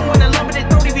won't get someone to love it.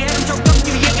 Throat if you had them choked up,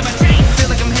 give you yank of a chain. Feel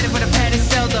like I'm headed for the padded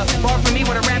Zelda. Bar for me,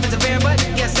 what a rap is a bear, but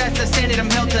guess that's the standard I'm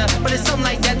held to. But it's something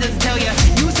like that doesn't tell ya.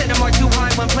 You set the mark too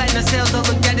high when platinum sales don't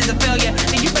look that as a failure.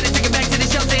 Then you better take it back to the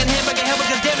shelf saying, hey, if I can help it,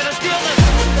 cause damn it, I'm still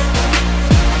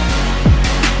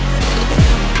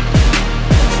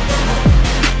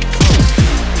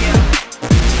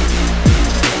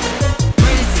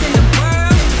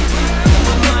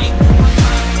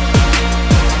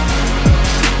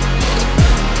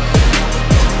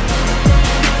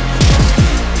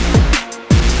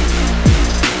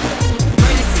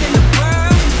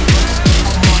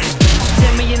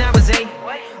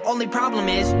the problem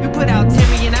is, you put out 10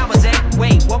 million hours, eh?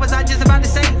 Wait, what was I just about to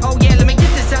say? Oh yeah, let me get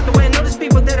this out the way. Notice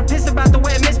people that are pissed about the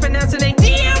way I mispronounce the name.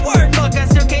 Damn word! Look, I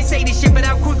still can't say this shit, but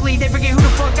out quickly they forget who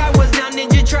the fuck I was. Now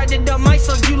Ninja tried to dumb my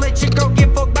slugs. You let your girl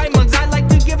get fucked by mugs. I like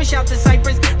to give a shout to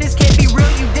Cypress. This can't be real,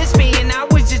 you diss me, and I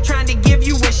was just trying to give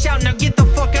you a shout. Now get the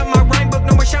fuck out my rhyme book.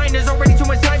 No more shine. There's already too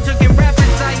much time took in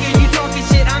rappers. I hear you talking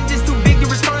shit. I'm just too big to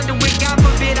respond to it. God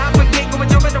forbid I forget. Go and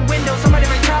jump out the window. Somebody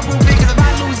might try proof it, 'cause if I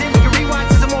lose it, we can rewind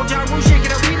to some old Ja Rule shit.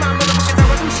 Can I read my motherfuckers how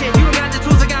I do shit? You don't got the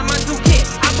tools, I got my toolkit.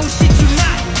 I bullshit you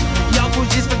not. Y'all fools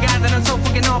just forgot that I'm so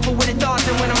fucking awful with the thoughts.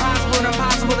 And when I'm possible and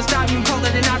impossible to stop, you call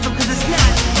it an option, 'cause it's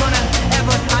not gonna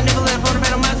ever. I never let a brother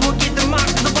battle, might as well get the mock.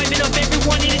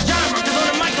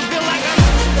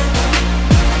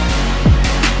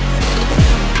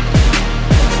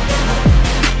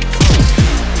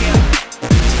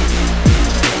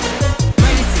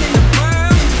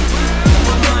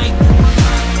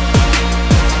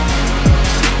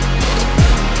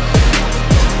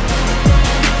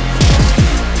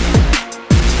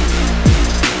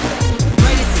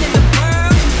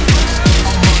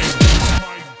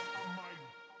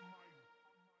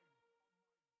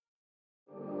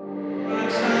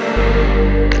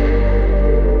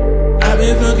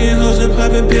 fucking hoes and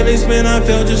popping pillies, man, I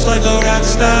feel just like a rock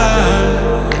star.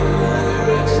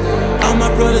 All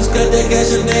my brothers got that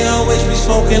gas and they always be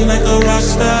smoking like a rock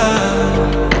star.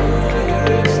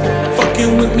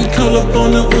 Fucking with me, call up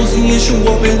on the Uzi and shoot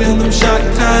open in them shot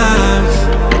times.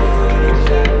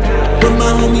 When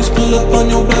my homies pull up on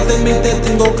your block, they make that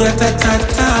thing go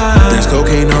grata-ta-ta. There's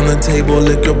cocaine on the table,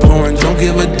 liquor pouring, don't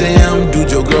give a damn.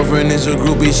 Dude, your girlfriend is a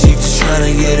groupie, she just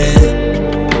tryna get in.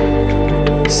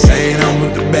 Saying I'm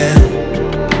with the band.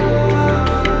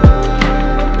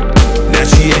 Now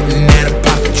she acting out of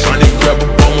pocket, tryna grab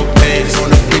up on my pants. On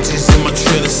the bitches in my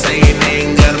trailer saying they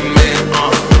ain't got a man.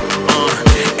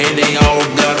 And they all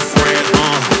got a friend.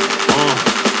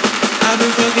 I've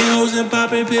been fucking hoes and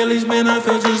popping pillies, man, I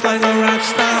feel just like a rock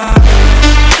star.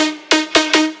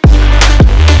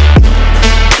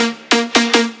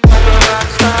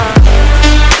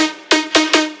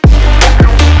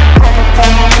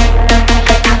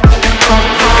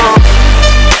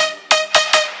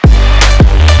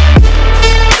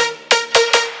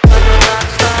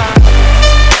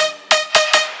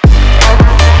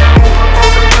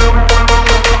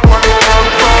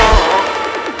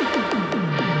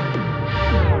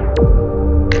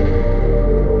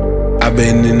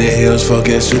 Been in the hills,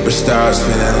 fucking superstars,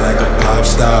 feeling like a pop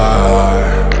star.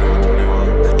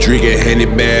 Drinking Henny,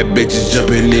 bad bitches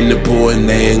jumping in the pool and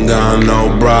they ain't got no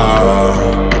bra.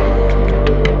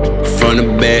 From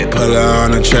the back, put her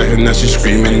on the track and now she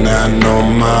screaming, I know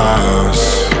Mars.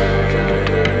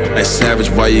 Hey Savage,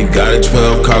 why you got a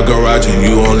 12-car garage and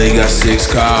you only got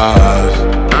 6 cars?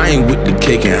 I ain't with the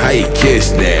cake and how you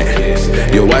kiss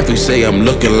that. Your wifey say I'm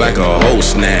looking like a whole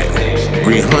snack.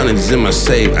 Green hundreds in my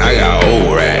safe, I got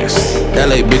old racks.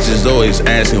 LA bitches always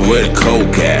asking where the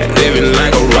coke at. Living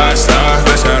like a rock star,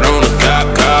 flash out on a cop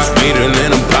car. Sweeter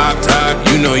than a pop top,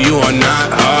 you know you are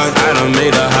not hard. I done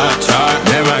made a hot chart,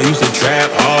 never I used to trap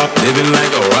hard. Living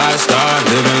like a rock star,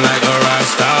 living like a rock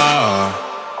star.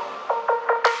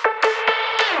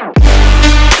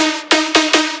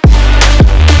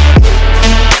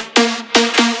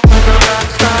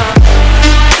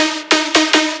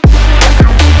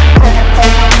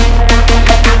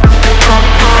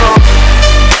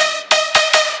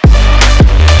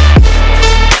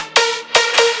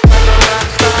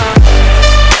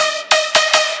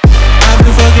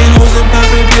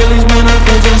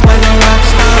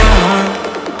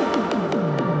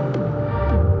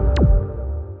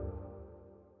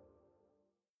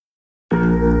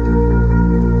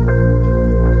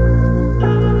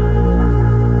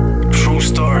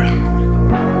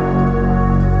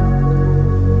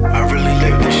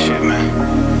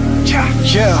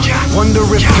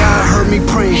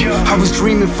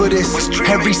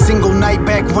 Every single night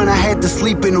back when I had to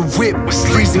sleep in a whip.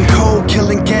 Freezing cold,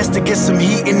 killing gas to get some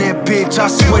heat in that bitch. I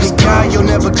swear to God, you'll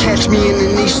never catch me in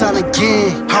the Nissan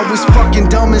again. I was fucking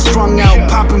dumb and strung out,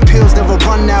 popping pills never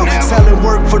run out. Selling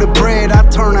work for the bread, I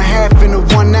turn a half into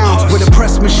 1 ounce. With a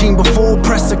press machine before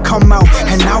press to come out.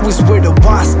 And I was with a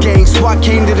boss gang, so I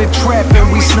came to the trap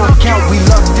and we snuck out. We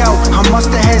lucked out, I must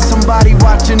have had somebody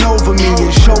watching over me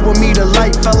and showing me the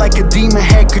light. Felt like a demon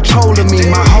had control of me.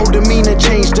 My whole demeanor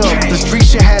changed up, the street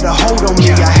shit had a hold on me.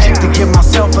 I had to get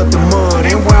myself out the mud,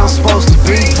 ain't where I'm supposed to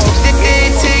be. They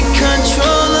take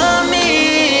control of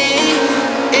me.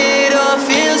 It all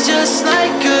feels just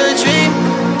like a dream.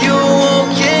 You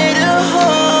won't get a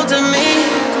hold of me.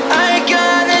 I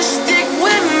gotta stick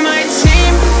with my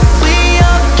team. We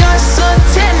all got some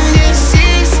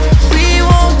tendencies. We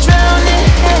won't drown in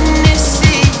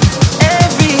Hennessy.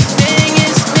 Everything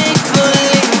is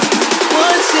make-believe.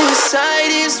 What's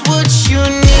inside is what you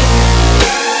need.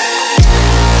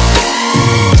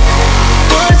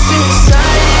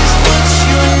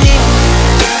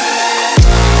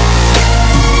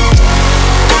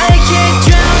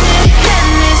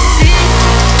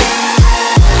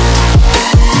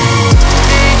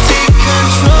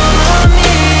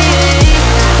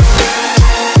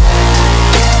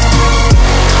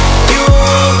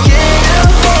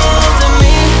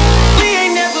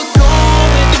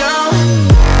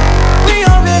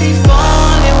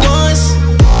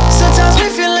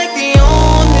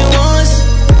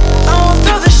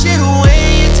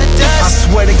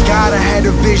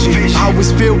 I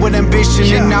was filled with ambition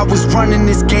and I was running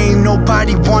this game.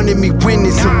 Nobody wanted me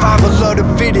winning. Survival of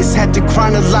the fittest, had to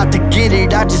grind a lot to get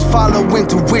it. I just follow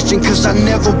intuition, cause I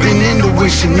never been into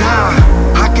wishing. Nah,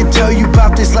 I can tell you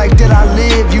about this life that I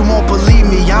live, you won't believe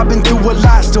me. I've been through a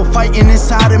lot, still fighting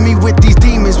inside of me with these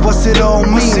demons. What's it all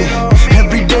mean?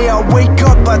 Every day I wake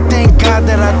up, I thank God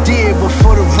that I did, but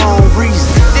for the wrong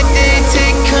reason. They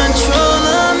take control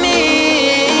of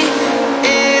me.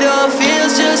 It all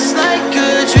feels just like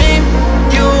a dream.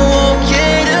 You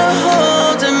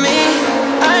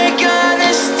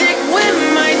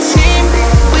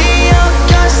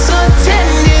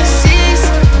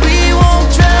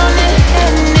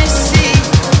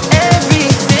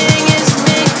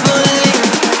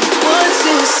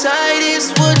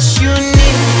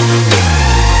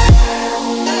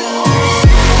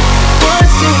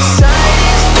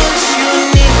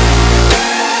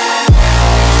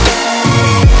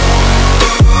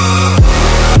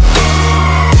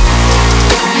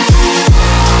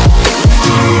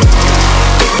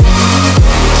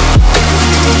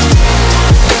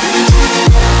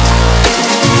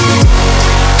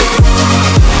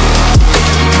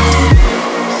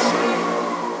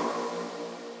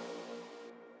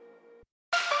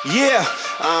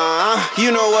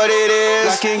what it is.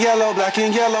 Black and yellow, black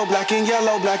and yellow, black and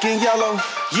yellow, black and yellow.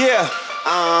 Yeah,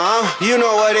 you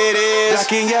know what it is.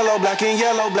 Black and yellow, black and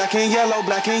yellow, black and yellow,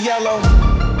 black and yellow.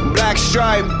 Black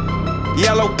stripe,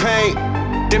 yellow paint.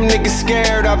 Them niggas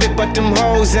scared of it, but them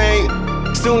hoes ain't.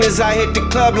 Soon as I hit the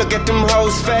club, look at them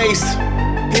hoes' face.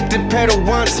 Hit the pedal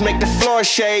once, make the floor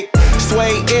shake.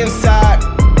 Sway inside,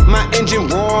 my engine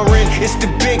roaring. It's the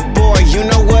big boy, you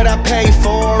know what I pay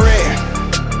for it.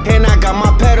 And I got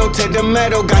my pedal to the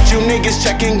metal. Got you niggas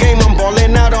checking game, I'm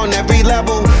ballin' out on every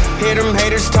level. Hear them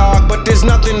haters talk, but there's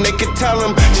nothing they could tell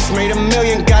them. Just made $1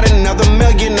 million, got another $1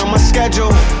 million on my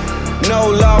schedule. No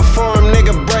love for him,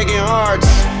 nigga breaking hearts.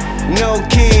 No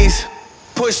keys,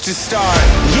 push to start.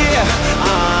 Yeah,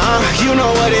 you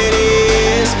know what it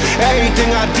is.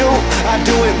 Everything I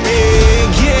do it big.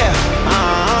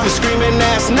 Yeah, screaming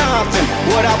that's nothing.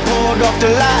 What I pulled off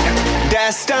the lot,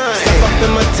 that's done. Step up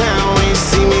in my town, when you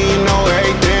see me, you know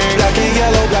everything. Black and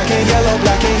yellow, black and yellow,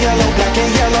 black and yellow, black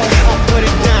and yellow. I put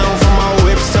it down from my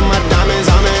whips to my diamonds.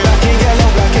 I'm in black and yellow,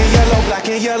 black and yellow, black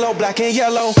and yellow, black and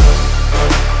yellow.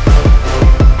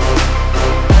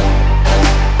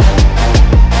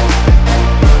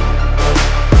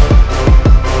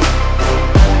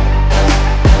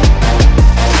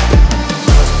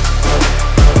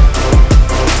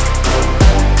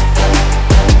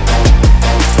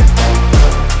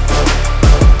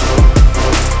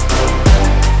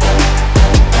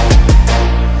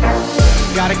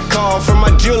 From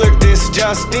my jeweler, this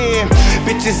just in.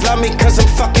 Bitches love me cause I'm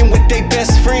fucking with they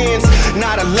best friends.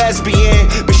 Not a lesbian,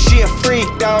 but she a freak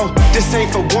though. This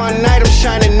ain't for one night, I'm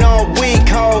shining all week,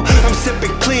 ho. I'm sipping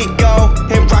Clico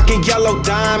and rocking yellow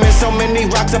diamonds. So many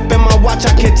rocks up in my watch,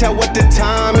 I can't tell what the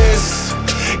time is.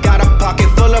 Got a pocket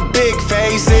full of big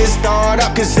faces. Throw it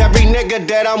up cause every nigga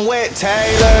that I'm with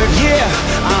tailored. Yeah,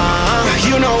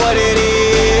 you know what it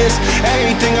is.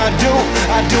 Everything I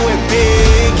do it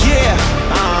big. Yeah,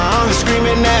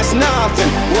 screaming that's nothing.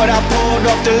 What I pulled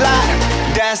off the lot,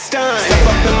 that's done. Step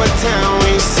up in my town,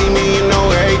 when you see me, you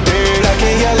know everything. Black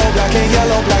and yellow, black and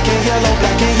yellow, black and yellow,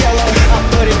 black and yellow. I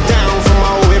put it down from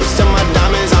my whips to my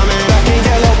diamonds. I'm in black and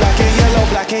yellow, black and yellow,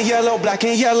 black and yellow, black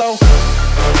and yellow.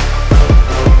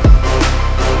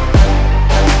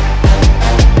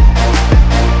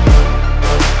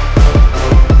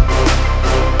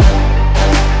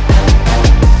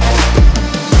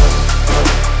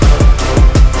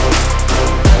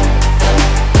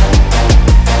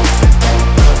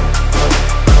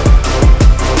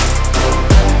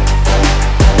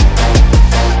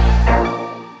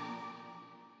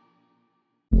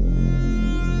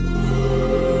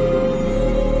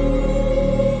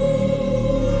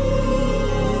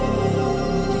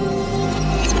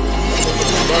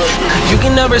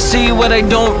 Never see what I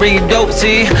don't read, don't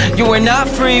see. You are not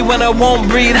free when I won't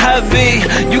breathe heavy.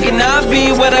 You cannot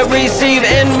be what I receive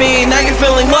in me. Now you're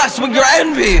feeling lost with your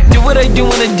envy. Do what I do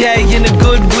in a day, in a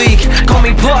good week. Call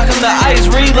me Pluck, I'm the ice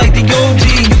read like the OG.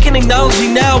 You can acknowledge me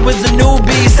now as the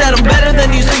newbie. Said I'm better than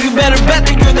you, so you better bet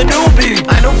that you're the newbie.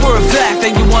 I know for a fact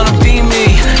that you wanna be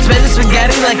me. Spend the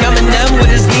spaghetti like I'm N.E.B with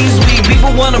his knees weak.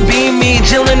 People wanna be me,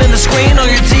 chilling in the screen on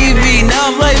your TV. Now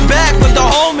I'm laid back with the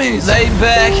homies. Lay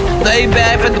back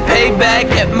for the payback.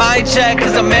 Get my check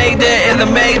cause I made it in the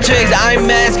matrix. I'm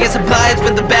mask, get supplies for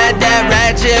the bad dad.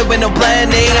 Ratchet with no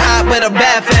planning, hot with a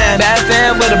bad fan. Bad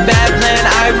fan with a bad plan,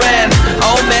 I ran.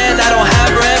 Oh man, I don't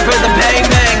have rent for the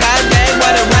payment. God dang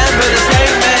what I ran for the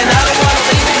statement. I don't wanna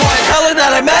leave before I tell her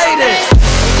that I made it.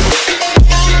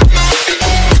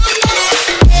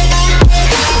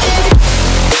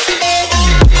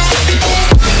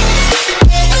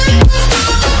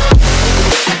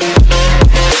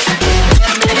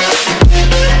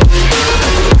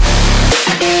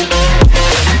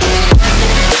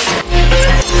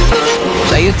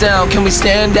 Down, can we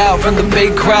stand out from the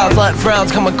big crowds? Let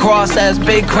frowns come across as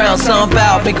big crowns. Stomp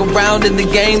out, make a round in the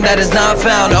game that is not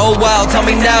found. Oh wow, tell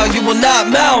me now you will not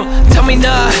mount. Tell me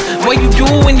not what you do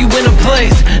when you win a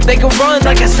place. They can run,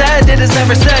 like I said, it is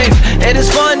never safe. It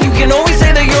is fun, you can always say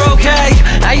that you're okay.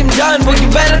 I am done, but you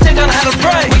better think on how to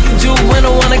pray. What you do when I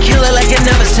wanna kill it like I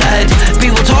never said.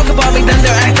 People talk about me, then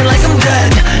they're acting like I'm dead.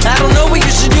 I don't know what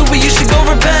you should do, but you should go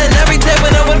repent. Every day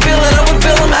when I would feel it, I would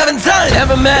feel I'm having time.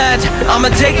 Never mad, I'ma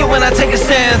take it when I take a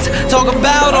stance. Talk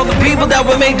about all the people that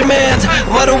would make demands.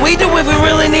 What do we do if we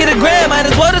really need a grand? Might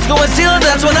as well just go and steal it,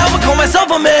 that's when I would call myself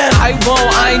a man. I won't,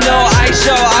 I know, I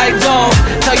show, I don't.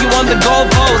 Tell you on the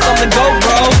goalpost, on the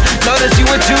GoPro. Notice you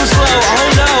were too slow, oh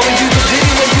no. If you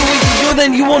continue to do what you do,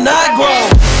 then you will not grow.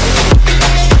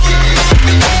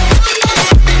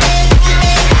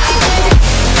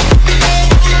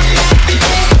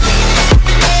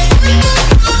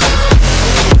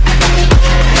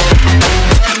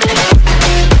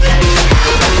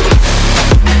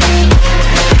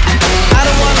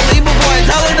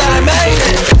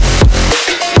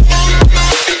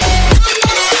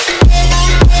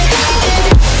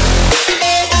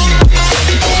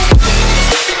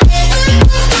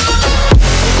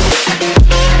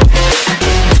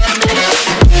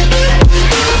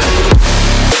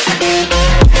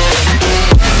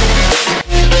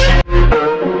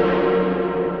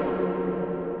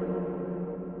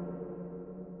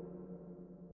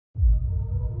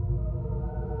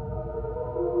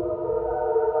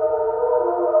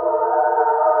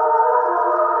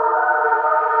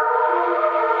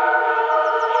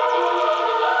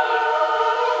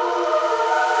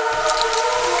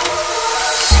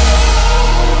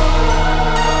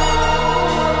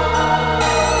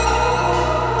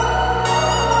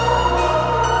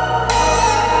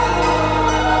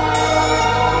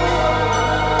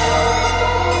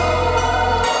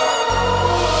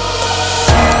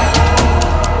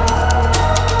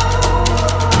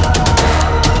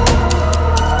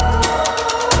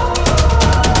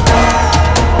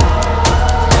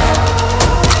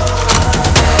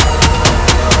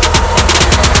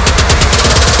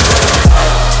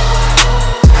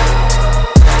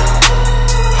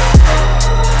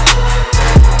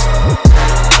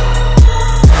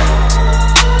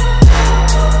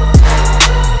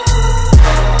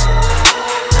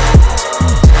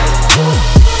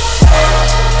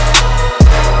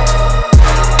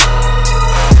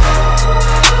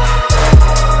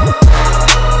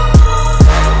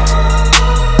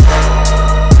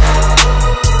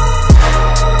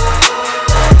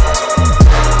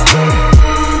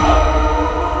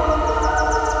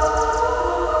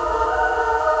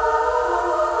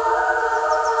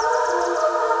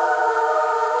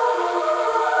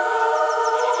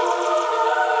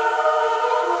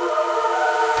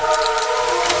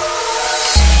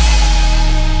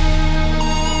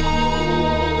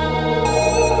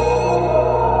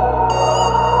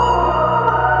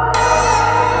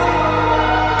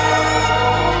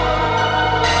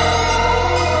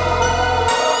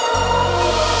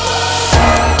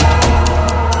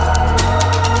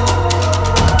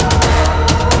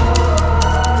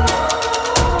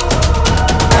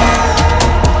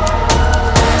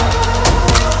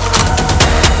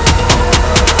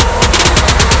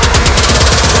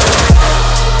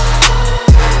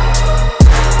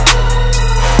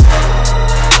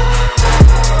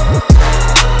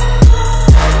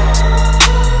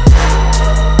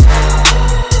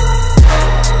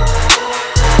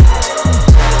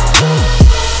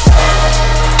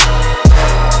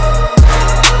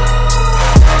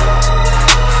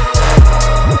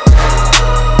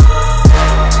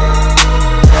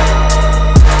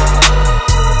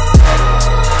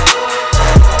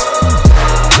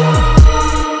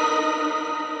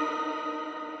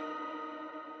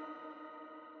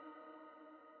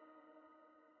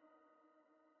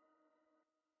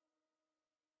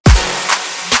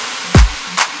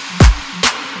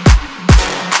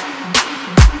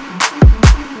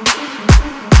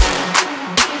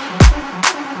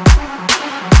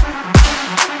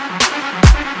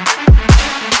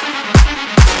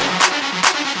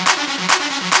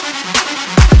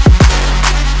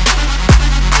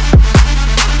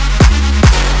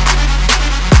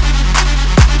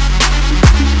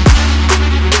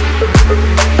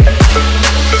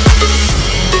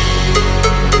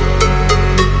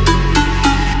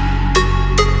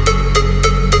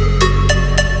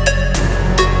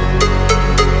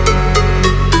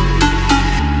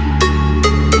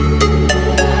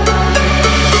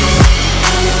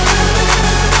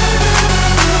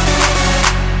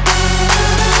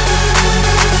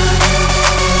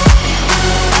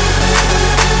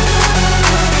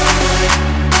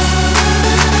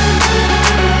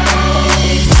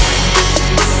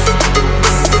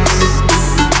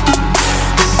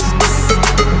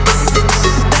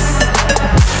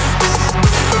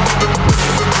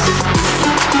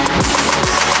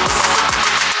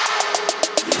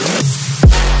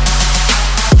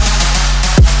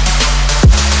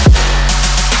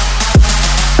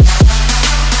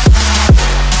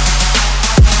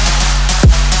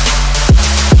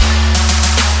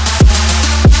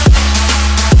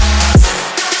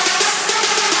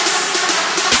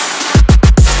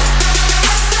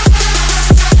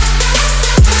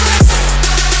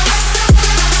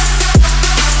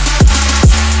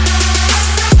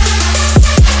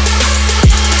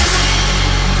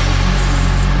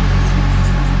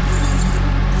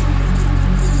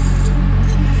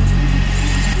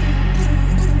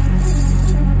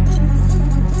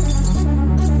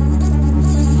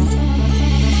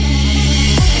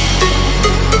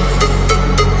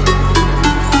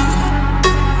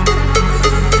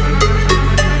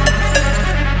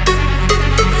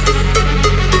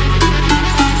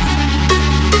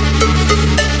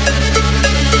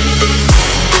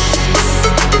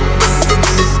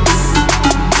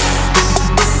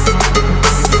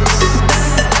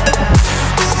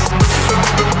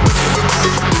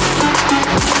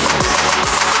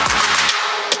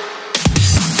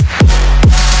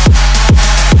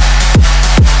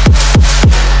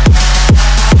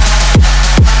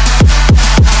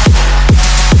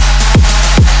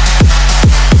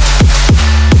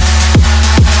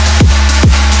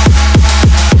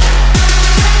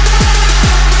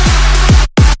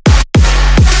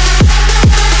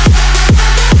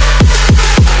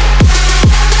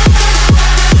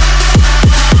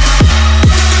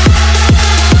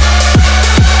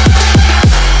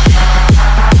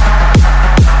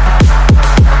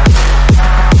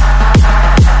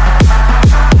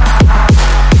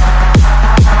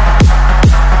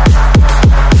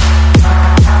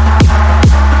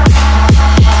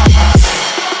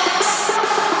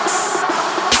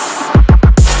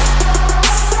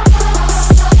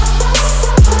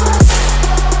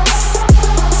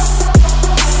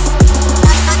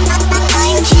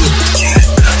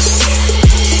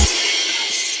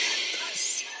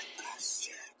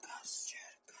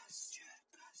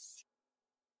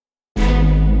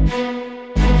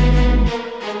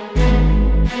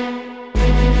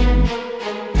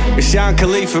 It's Young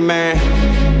Khalifa, man.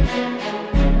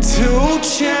 2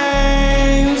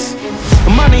 Chainz.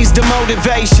 Money's the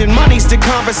motivation, money's the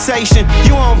conversation.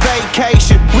 You on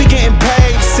vacation, we getting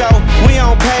paid, so we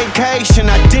on vacation.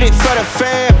 I did it for the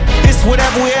fam, it's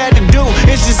whatever we had to do,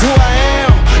 it's just who I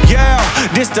am. Yeah,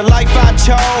 this the life I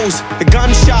chose. The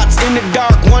gunshots in the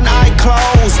dark, one eye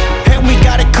closed, and we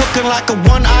got it cooking like a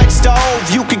one-eyed stove.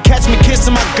 You can catch me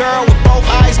kissing my girl with both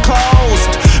eyes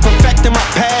closed. Perfecting my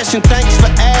passion, thanks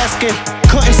for asking.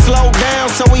 Couldn't slow down,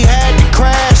 so we had to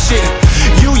crash it.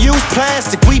 You use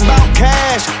plastic, we bout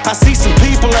cash. I see some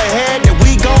people ahead that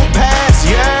we gon' pass,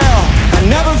 yeah. I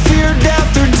never fear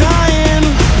death or dying,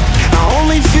 I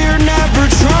only fear never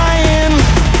trying.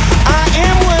 I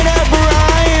am whatever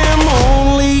I am,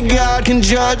 only God can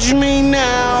judge me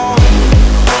now.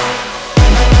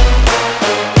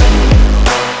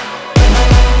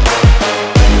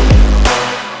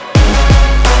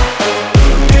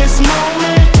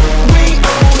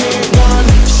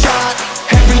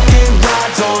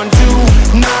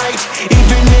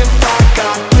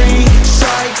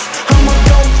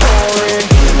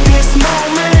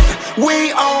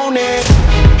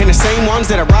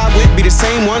 That I ride with, be the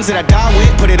same ones that I die with.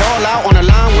 Put it all out on the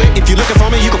line with. If you're looking for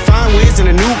me, you can find Wiz in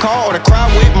a new car or the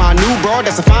crowd with. My new broad,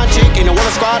 that's a fine chick in the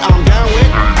Water Squad, I'm down with.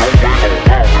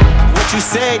 What you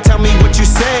say, tell me what you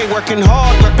say. Working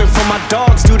hard, repping for my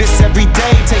dogs. Do this every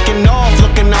day, taking off,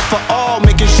 looking out for all,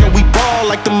 making sure we ball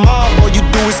like the mob. All you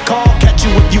do is call, catch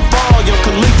you if you fall. Yo,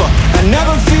 Khalifa, I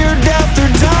never fear death or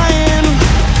dying,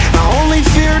 I only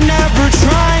fear never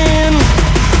trying.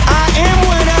 I am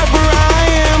whatever I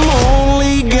am,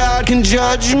 only God can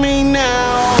judge me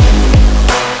now.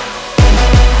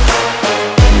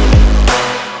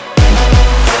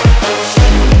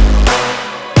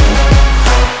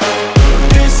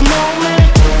 This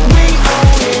moment, we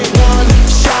own it. One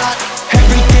shot,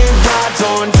 everything rides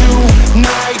on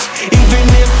tonight. Even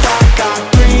if I got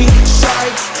 3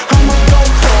 strikes, I'ma go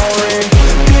for it.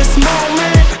 This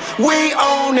moment, we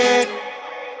own it.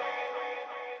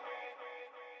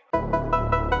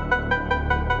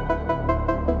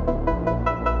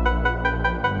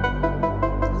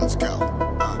 Let's go.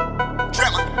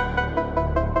 Drama.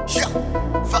 Yeah.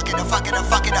 Fuck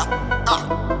it up.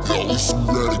 Y'all some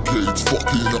renegades,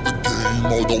 fucking up the game.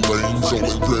 All the lanes, all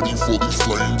ain't ready for these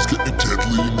flames. Getting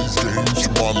deadly in these games.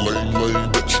 You're my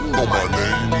lane, bet you know my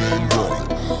name, and run it.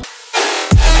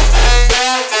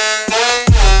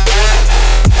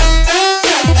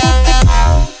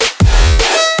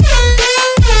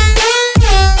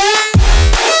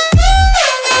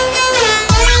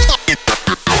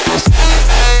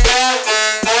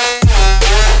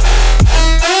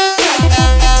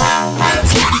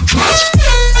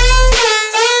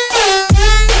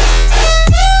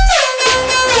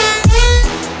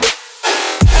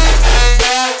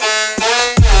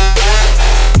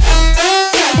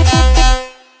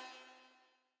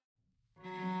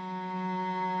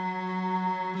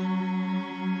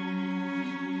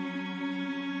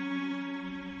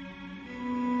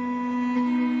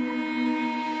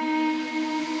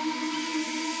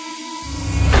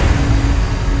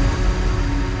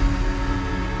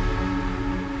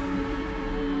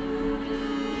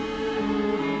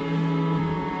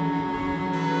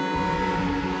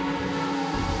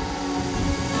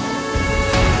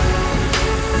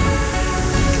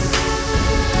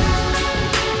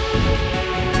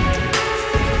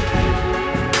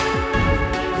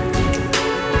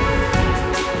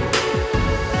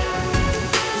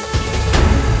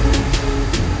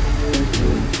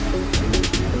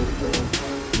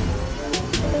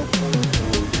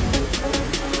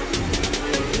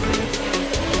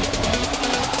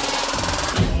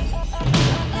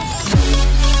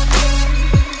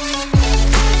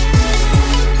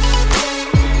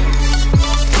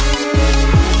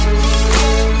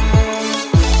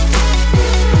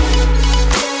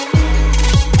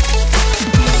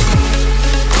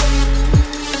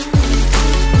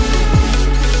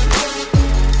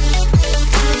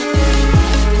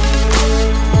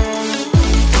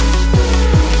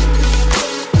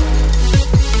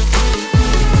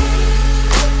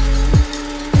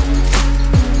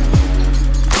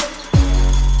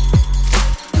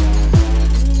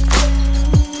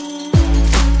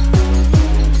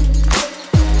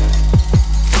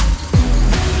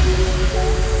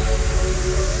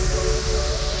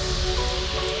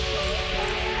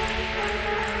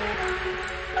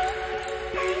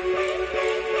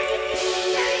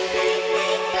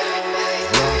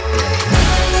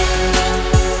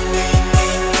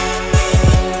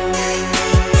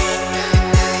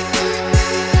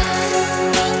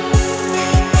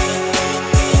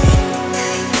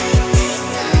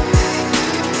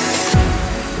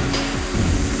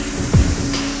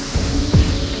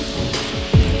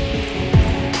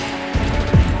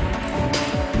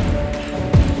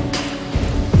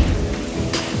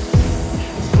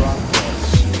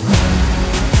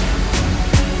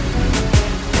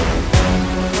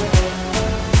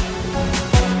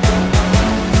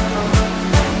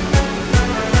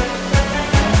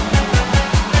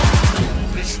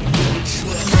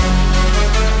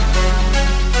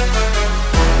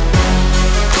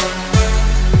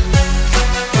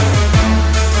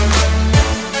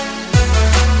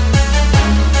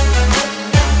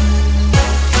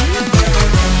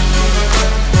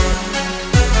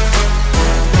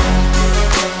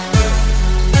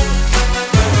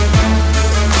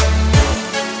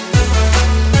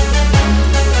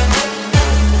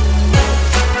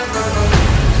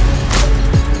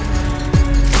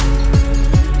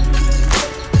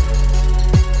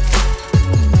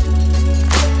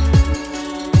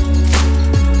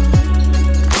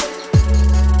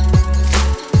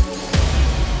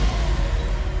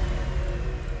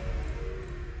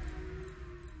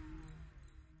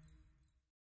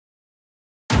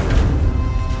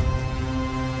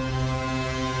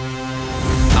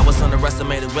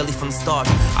 underestimated really from the start.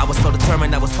 I was so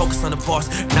determined, I was focused on the bars,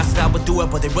 and I said I would do it,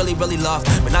 but they really laughed.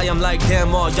 But now I'm like,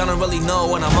 damn, y'all don't really know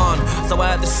what I'm on, so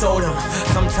I had to show them.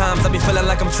 Sometimes I be feeling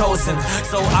like I'm chosen,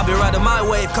 so I'll be riding my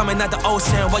wave, coming at the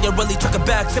ocean, while you're really trucking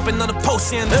back, sipping on the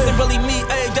potion. This ain't really me,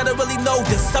 ayy, gotta really know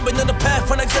this. I've been on the path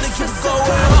when I gotta keep going.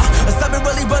 I've been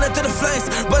really running through the flames,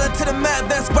 running to the map,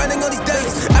 been spreading all these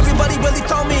days. Everybody really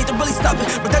told me to really stop it,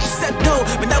 but they just said no.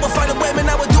 But now I find a way, man,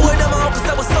 I would do it on my own, cause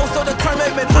I was so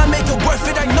determined, man. I make it worth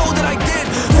it, I know that I did.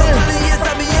 So it really is,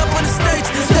 I be up on the stage.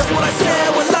 That's what I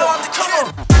said, well, now I'm the kid.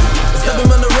 I've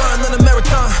been on the run, on the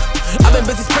marathon. I've been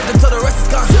busy sprinting till the rest is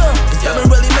gone. Cause I've been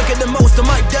really making the most of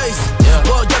my days.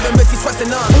 Well, I've been busy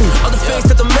stressing on all the things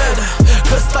that don't matter,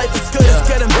 cause life is good, it's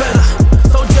getting better.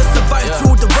 So just survive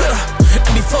through the weather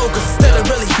and be focused instead of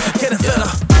really getting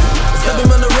better. I've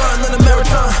been on the run, on the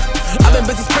marathon. I've been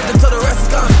busy sprinting till the rest is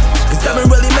gone. Cause I've been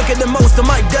really making the most of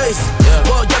my days.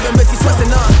 Well, I've been busy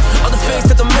stressing on all the things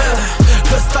that don't matter,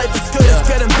 cause life is good, it's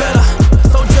getting better.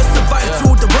 So just survive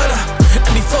through the weather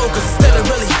and be focused instead of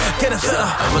really getting better.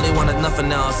 I really wanted nothing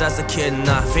else as a kid, and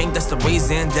I think that's the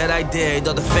reason that I did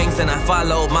all the things that I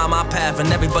followed my path.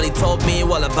 And everybody told me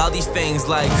all about these things,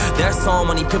 like there's so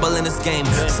many people in this game,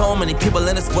 so many people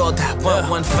in this world that want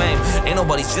one fame. Ain't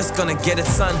nobody's just gonna get it,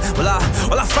 son. Well,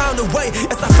 I found a way,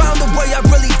 yes, I found a way. I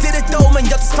really did it though, man.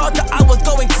 You just thought that I would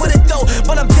go and quit it though,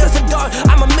 but I'm dancing dark,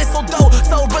 I'm a missile though.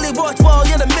 So really watch well,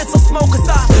 yeah, the missile smoke, cause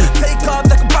I take off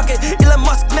like a rocket. Elon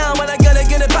Musk now, and I gotta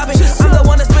get it poppin'. I'm the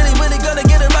one that's really gonna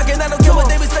get it rockin'. I don't care what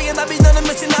they be saying, I be on a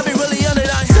mission, I be really on it.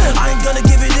 I ain't gonna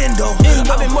give it in though.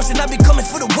 I be motion, I be coming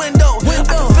through the window.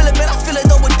 I can feel it, man, I feel it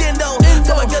though within though.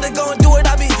 So I gotta go and do it,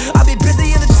 I be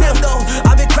busy in the gym though.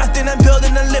 I be crafting and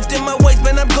building and lifting my weights,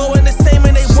 man, I'm going the same.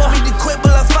 And they want me to quit,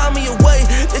 but I found me a way.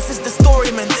 This is the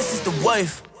story, man, this is the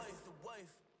wave.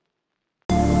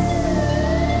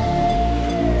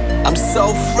 I'm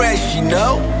so fresh, you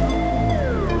know?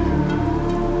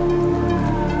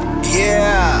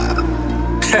 Yeah.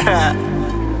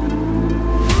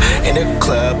 In the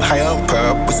club, high on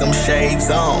perp with some shades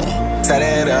on. Tie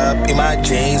it up in my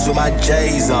jeans with my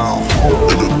J's on. In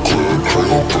the club, high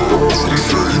on perp with some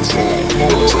shades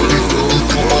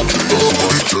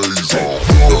on.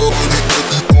 Tie it up in my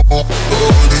J's on.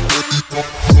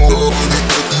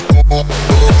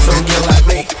 So get like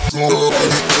me. J's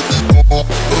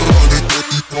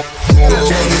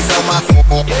on my feet.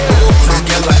 So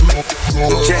get like me.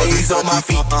 J's on my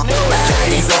feet.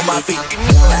 J's on my feet.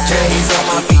 J's on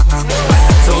my feet.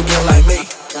 So get like me.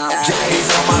 J's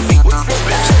on my feet.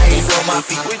 J's on my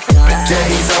feet.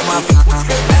 J's on my feet.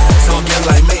 So get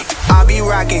like me. I be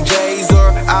rocking J's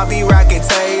or I be rocking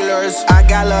Taylors. I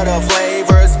got a lot of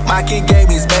flavors. My kick game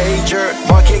is major.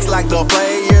 More kicks like the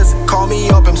players. Call me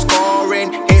up, I'm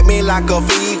scoring. Hit me like a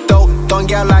Vito. Don't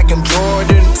get like I'm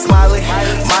Jordan. Smiley,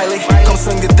 Miley, come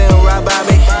swing the thing right by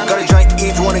me. Got a drink,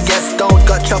 each wanna get stoned.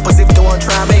 Got choppers if they want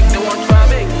try me.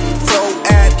 Pro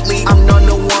athlete, I'm not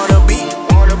the wannabe.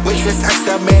 Wish this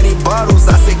extra many bottles,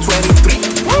 I say 23.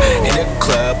 In the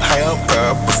club, high on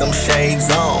perp with some shades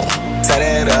on. Tie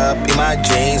that up in my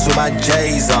jeans with my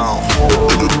J's on.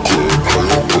 In the club, high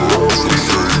on perp with some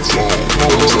shades on.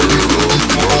 Tie that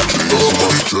up in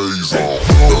my J's on.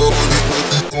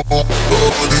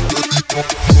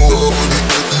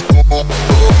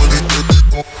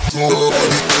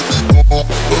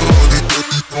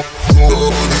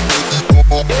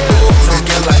 So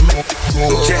get like me.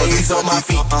 J's on my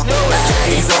feet.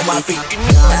 J's on my feet.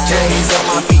 J's on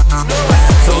my feet.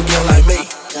 So get like me.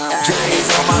 J's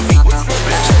on my feet.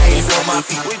 J's on my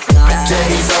feet.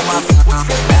 J's on my feet.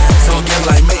 So get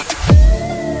like me.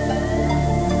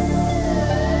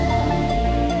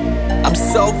 I'm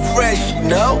so fresh, you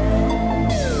know?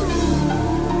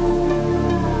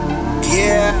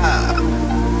 Yeah.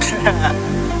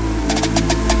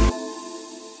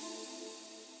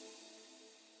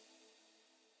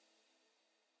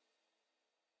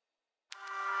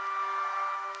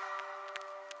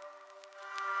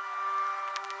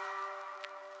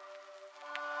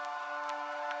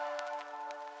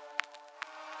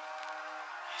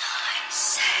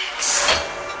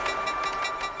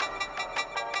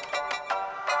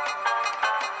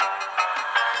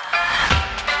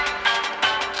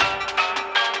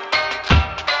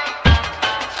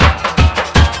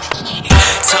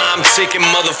 Ticking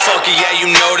motherfucker, yeah, you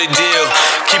know the deal.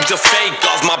 Keep the fake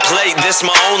off my plate, this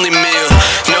my only meal.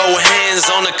 No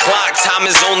hands on the clock, time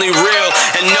is only real.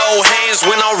 And no hands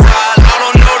when I ride, I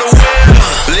don't know the will.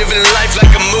 Living life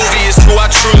like a movie is who I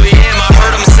truly am. I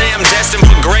heard them say I'm destined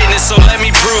for greatness, so let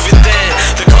me prove it then.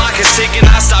 The clock is ticking,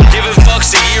 I stopped giving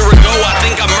fucks a year ago. I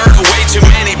think I murdered way too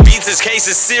many beats, this case is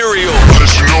is cereal. Let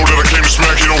you know that I came to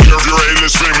smack you, don't care if you're a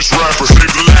A-list famous rapper.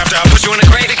 Save the laughter, I put you in a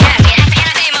gravy casket, that's the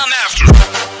kind of name I'm after.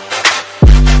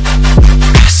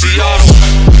 Seattle.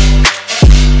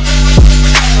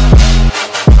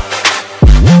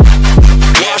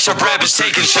 Wash up rappers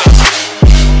taking shots.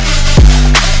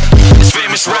 It's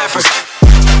famous rappers.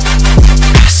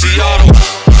 Seattle.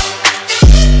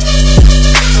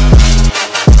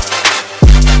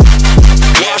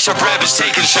 Wash up rappers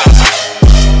taking shots.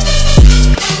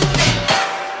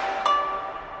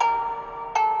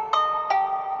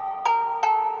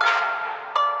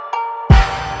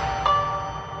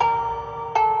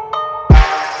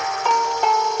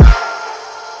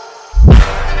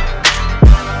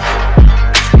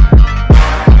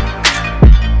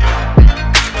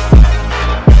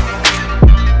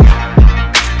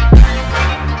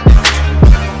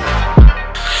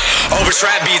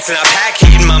 Trap beats and I pack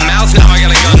heat in my mouth, now I got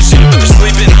a gun shit. But they're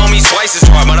sleeping on me twice as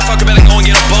hard. Motherfucker better go and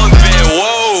get a bunk bed.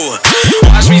 Whoa,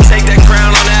 watch me take that crown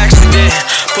on accident.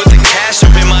 Put the cash up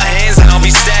in my hands and I'll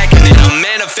be stacking it. I'm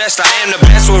manifest, I am the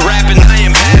best with rapping, I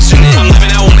am passionate. I'm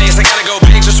living out ways, I gotta go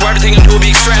big, just so everything I do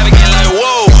be extravagant. Like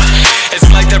whoa, it's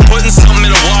like they're putting something in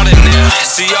the water now.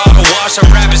 See all the wash up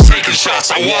rappers taking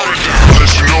shots, I water down. Let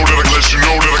you know that I let you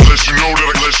know that I let you know that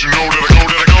I let you know that I go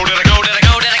that I go that I go that I go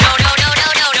that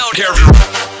I go don't care if you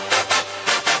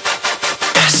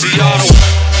Seattle.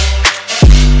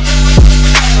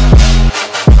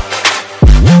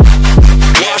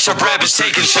 Wash up rappers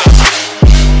taking shots.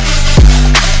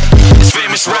 It's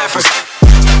famous rappers.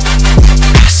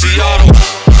 Seattle.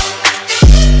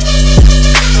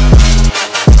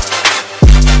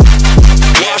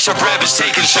 Wash up rappers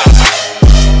taking shots.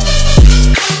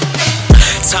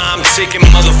 Time ticking,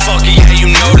 motherfucker, yeah, you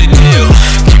know the deal.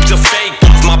 Keep the fake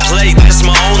off my plate, that's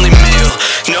my only meal.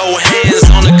 No hands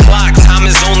on the clock, time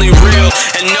is only real.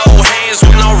 And no hands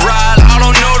when I ride, I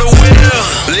don't know the will.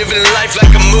 Living life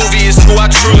like a movie is who I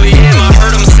truly am. I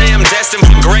heard them say I'm destined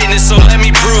for greatness, so let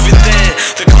me prove it then.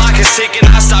 The clock is ticking,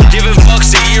 I stopped giving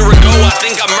fucks a year ago. I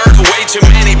think I murdered way too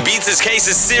many beats, this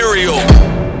case is cereal.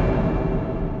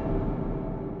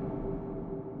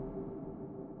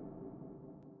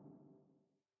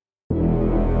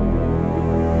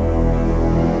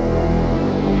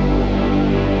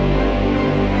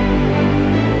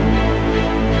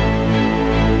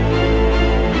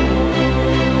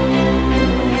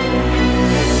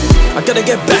 I gotta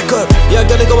get back up, yeah, I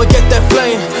gotta go and get that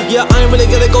flame. Yeah, I ain't really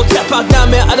gonna go tap out now,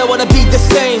 man, I don't wanna be the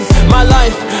same. My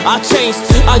life, I changed,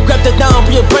 I grabbed it down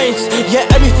for your brains. Yeah,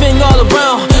 everything all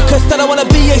around, cause I don't wanna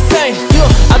be a saint. Yeah,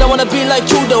 I don't wanna be like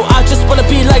you though, I just wanna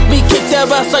be like me. Kick their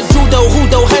ass like judo,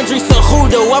 Hudo, Hendrix or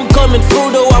Hudo. I'm coming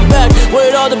through though, I'm back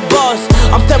with all the bars.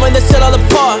 I'm tearing this shit all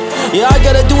apart. Yeah, I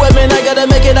gotta do it, man, I gotta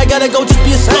make it, I gotta go just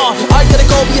be a star. I gotta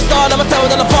go be a star, I'ma tear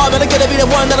it all apart. Man, I gotta be the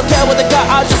one that don't care what they got.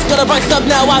 I just gotta rise up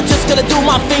now, I just gotta do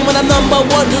my thing when I'm number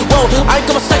one. Whoa, I ain't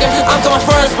coming second, I'm coming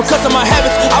first because of my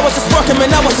habits. I was just working,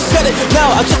 man, I was just at it.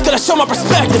 Now I just gotta show my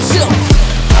perspective, chill.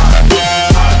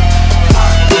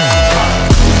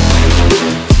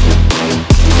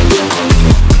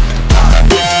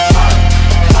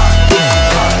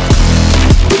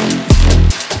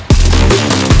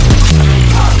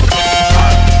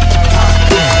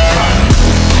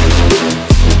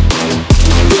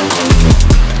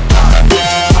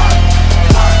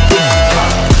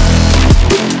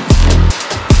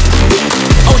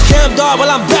 Well,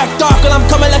 I'm back dark and I'm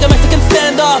coming like a Mexican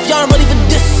standoff. Y'all ready for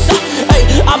this? Hey,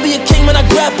 I'll be a king when I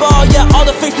grab all. Yeah, all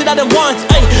the things that I didn't want.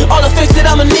 Hey, all the things that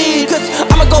I'ma need. Cause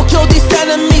I'ma go kill these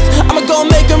enemies. I'ma go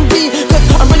make them be. Cause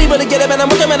I'm really gonna get it, man.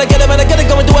 I'm working, man. I get it, man. I gotta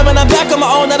go and do it, man. I'm back on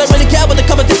my own. I don't really care what the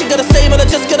competition gonna say, man. I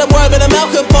just gotta worry, man. I'm Al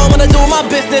Capone when I do my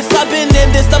business. I've been in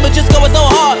this, I'ma just going so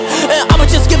hard. And I'ma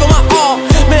just give it my all.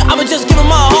 Man, I'ma just give it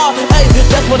my heart. Hey,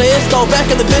 that's what it is though. Back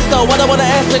in the biz though. I don't wanna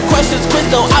answer questions,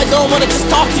 Crystal. I don't wanna just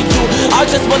talk to you. I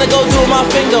just wanna go do my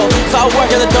thing though. So I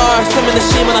work in the dark, swim in the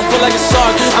sheet when I feel like a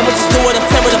shark. I'ma just do it and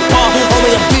tear it apart.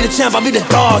 Only to be the champ, I'll be the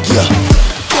dog, yeah.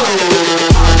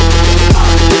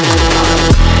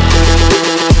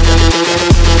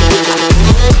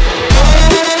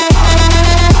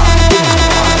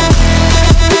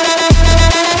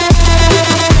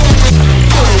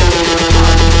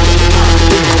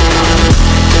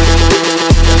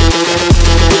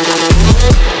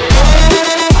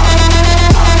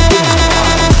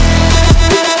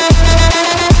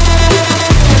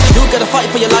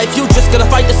 For your life, you just gotta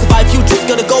fight to survive. You just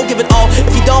gotta go give it all.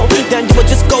 If you don't, then you will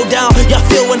just go down. Yeah,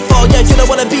 feel and fall. Yeah, you don't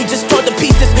wanna be just torn to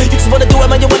pieces. You just wanna do it,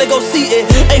 man. You wanna go see it.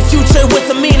 A future with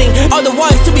some meaning.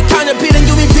 Otherwise, to be kinda beating,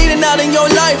 you be bleeding out in your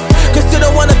life. Cause you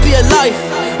don't wanna be alive.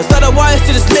 It's not a why it's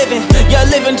just living, yeah,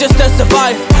 living just to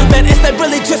survive. Man, is that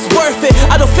really just worth it?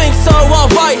 I don't think so,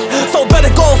 alright. So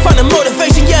better go find the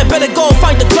motivation, yeah, better go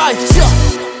find the drive.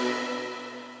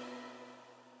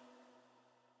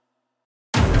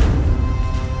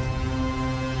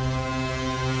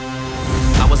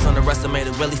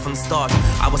 Underestimated really from the start.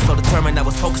 I was so determined, I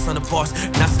was focused on the bars,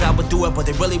 and I said I would do it, but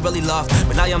they really laughed.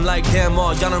 But now I'm like, damn,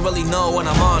 y'all don't really know what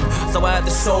I'm on, so I had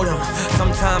to show them.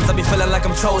 Sometimes I be feeling like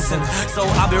I'm chosen, so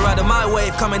I'll be riding my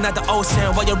wave, coming at the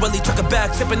ocean, while you're really trucking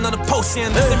back, sipping on the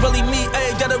potion. This ain't really me,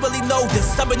 ayy, gotta really know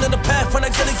this. I've been on the path when I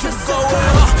gotta keep going.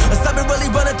 I've been really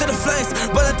running to the flames,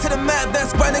 running to the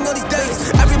madness, grinding on these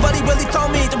days. Everybody really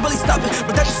told me to really stop it,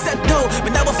 but that just said no.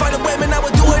 But now I find a way, man, I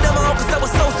would do it on my own, cause I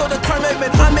was so determined,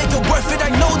 man. I make it worth it, I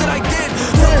know that I did.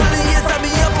 So really is at me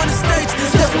up on the stage.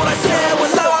 That's what I said when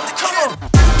I was the kid.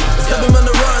 I've been on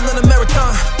the run, on the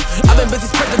marathon. I've been busy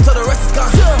sprinting till the rest is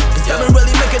gone. Cause I've been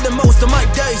really making the most of my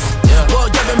days. Well,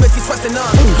 I've been busy stressing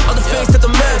on all the things that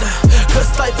don't matter. Cause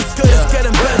life is good, it's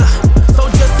getting better. So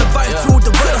just survive through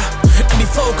the weather and be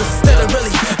focused instead of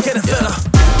really getting better.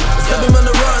 I've been on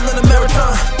the run, on the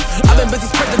marathon. I've been busy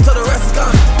sprinting till the rest is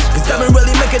gone. Cause I've been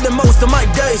really making the most of my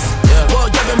days.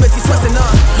 Well, I've been busy stressing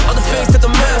on all the things that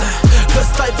don't matter. Cause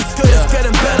life is good, it's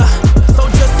getting better. So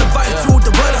just survive through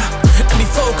the weather and be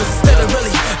focused instead of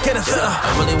really getting better. I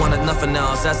really wanted nothing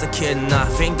else as a kid, and I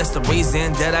think that's the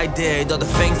reason that I did all the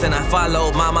things that I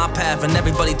followed my path. And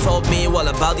everybody told me all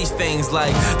about these things,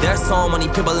 like there's so many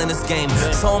people in this game,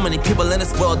 so many people in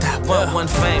this world that want one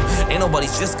fame. Ain't nobody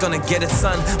just gonna get it,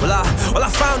 son. Well, I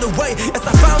found a way, yes,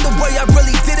 I found a way. I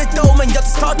really did it though, man. Y'all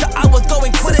just thought that I would go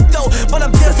and quit it though, but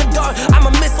I'm dancing dark, I'm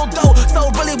a missile though. So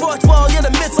really watch well, yeah,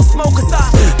 the missile smoke, cause I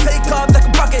take off like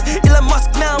a rocket. Elon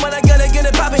Musk now, and I gotta get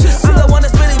it poppin'. I'm the one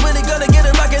that's really gonna get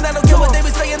it rockin'. I don't care what they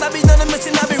be saying, I be on a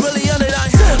mission, I be really on it.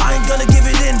 I ain't gonna give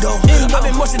it in though. I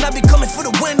be motion, I be coming for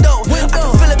the window. I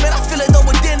can feel it, man, I feel it though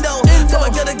within though. So I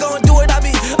gotta go and do it, I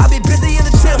be busy in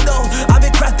the gym though. I be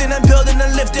crafting and building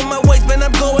and lifting my weights, man,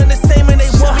 I'm going the same. And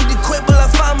they want me to quit, but I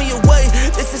found me a way.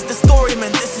 This is the story,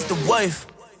 man, this is the wave.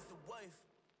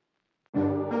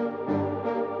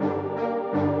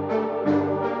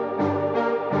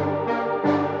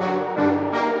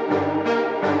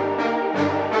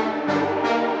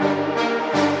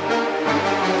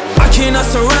 I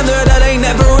surrender, that ain't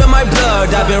never in my blood.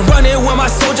 I've been running with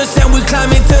my soldiers and we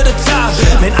climbing to the top.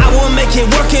 Man, I will make it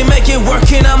working,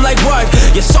 I'm like, what?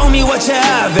 You show me what you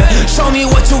have, show me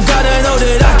what you gotta know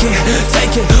that I can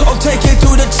take it, oh take it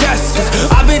through the chest. Cause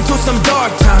I've been through some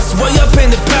dark times, way up in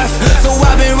the past. So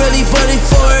I've been really fighting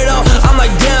for it all. I'm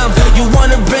like, damn, you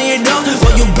wanna bring it up?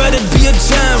 Well, you better be a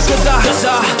champ. Cause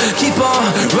I keep on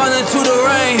running through the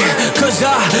rain. Cause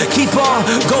I keep on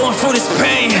going through this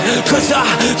pain. Cause I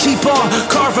keep on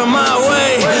carving my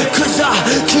way. Cause I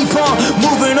keep on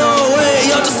moving away.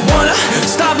 Y'all just wanna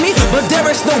stop me, but there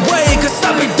is no way. Cause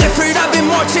I've been different, I've been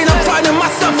marching, I'm finding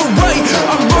myself away.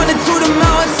 I'm running through the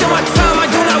mountains in my time, I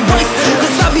do not waste.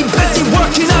 Cause I be busy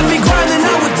working, I be grinding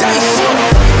nowadays.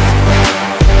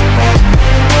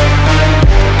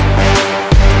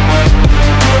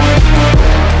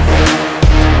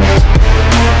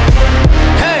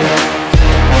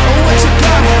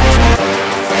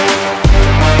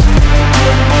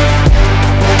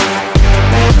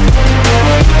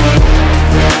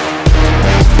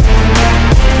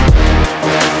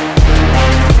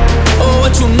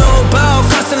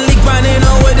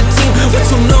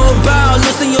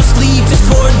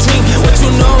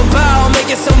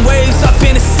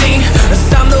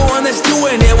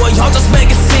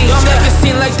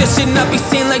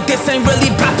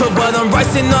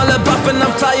 All above and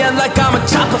I'm flying like I'm a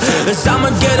chopper. Cause I'ma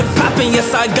get it poppin',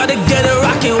 yes I gotta get it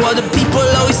rockin'. While the people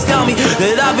always tell me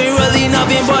that I've been really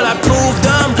nothing, but I proved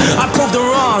them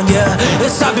wrong, yeah.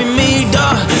 Yes, I've been me,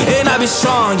 dog, and I've been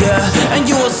strong, yeah. And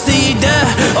you will see that,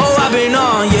 oh I've been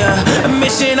on, yeah. A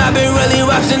mission I've been really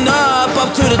rising up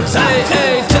to the top,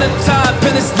 hey, to the top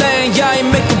in this lane, yeah, I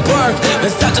make it work.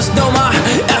 Cause I just know my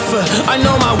effort, I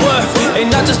know my worth.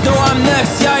 And I just know I'm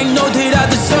next, yeah, I know that I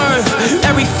deserve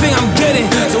everything I'm getting.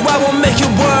 So I will make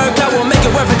it work, I will make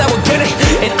it worth it, I will get it.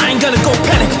 And I ain't gonna go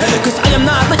panic, cause I am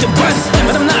not like a breast,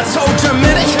 but I'm not so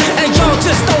dramatic. And y'all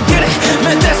just don't get it,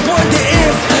 man, that's what it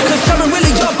is. Cause I'm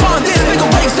really up on this, bigger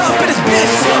waves up in this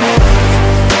bitch.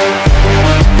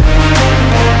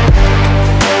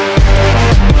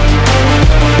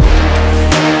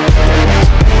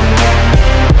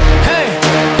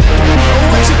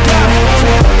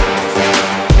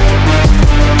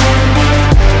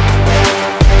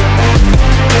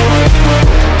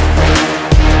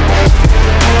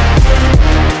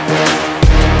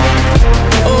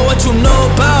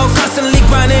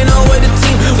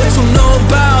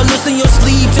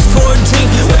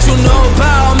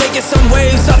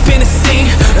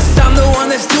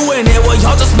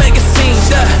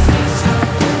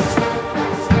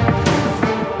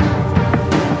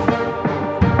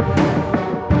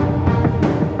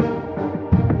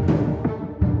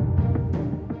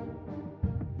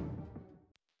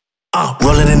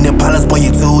 Rolling in the palace, boy, you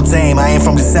too tame. I ain't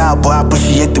from the south, boy, I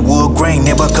appreciate the wood grain.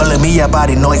 Never calling me about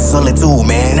the noise, it's only two,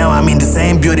 man. Now I'm in the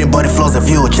same building, but it flows a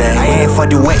fuel chain. I ain't for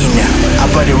the waiting now. I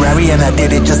bought the Rari and I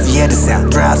did it just to hear the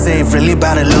sound. Drive safe, really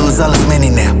about to lose all this money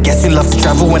now. Guess you love to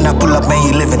travel when I pull up, man,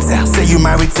 you live in town. Say you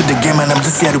married to the game and I'm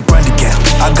just here to burn the gal.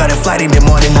 I got a flight in the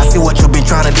morning, I see what you been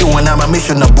trying to do and I'm a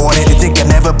mission aborted. You think I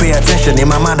never pay attention, in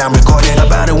my mind I'm recording.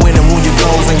 About to win the moon, your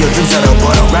goals and your dreams at the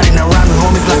bottom. Riding around with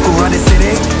homies like we run the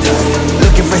city.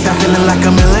 Looking fresh, I'm feeling like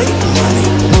I'm LA.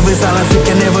 Moving silence, you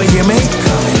can never hear me.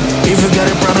 If you got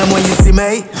a problem when you see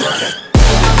me.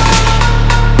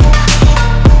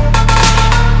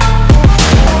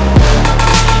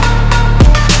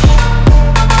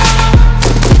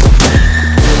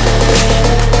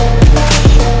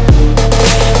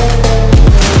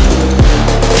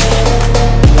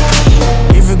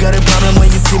 If you got a problem when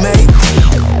you see me.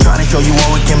 Trying to show you what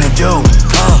we came to do.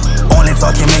 Only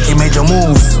talking, making major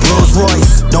moves. Rolls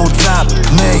Royce, don't top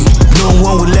me. No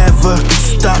one will ever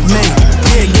stop me.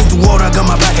 Yeah, against the wall, I got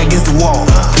my back against the wall.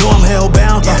 No, I'm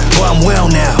hellbound, but I'm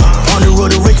well now. On the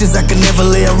road to riches, I can never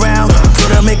lay around.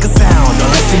 Could I make a sound,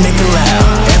 unless you make it loud?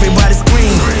 Everybody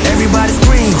scream, everybody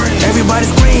scream, everybody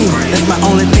scream. That's my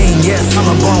only thing, yes, I'm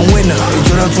a born winner. In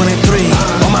Jordan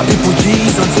 23, all my people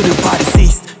G's until the party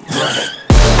ceased.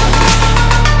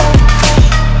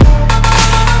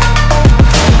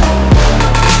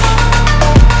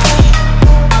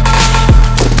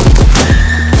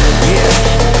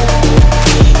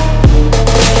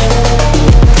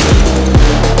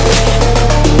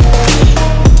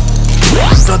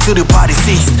 Until the party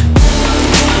ceased.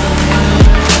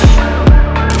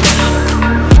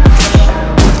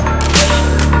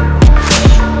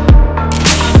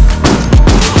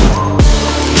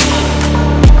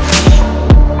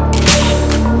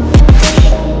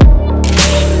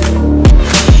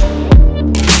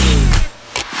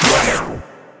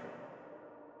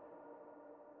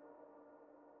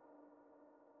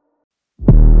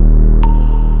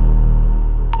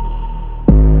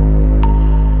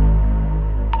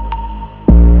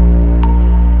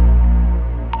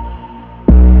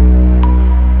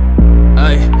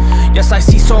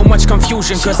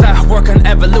 Confusion, cause I work on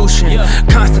evolution.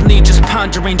 Constantly just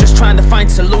pondering, just trying to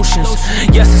find solutions.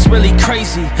 Yes, it's really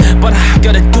crazy, but I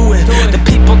gotta do it. The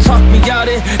people talk me out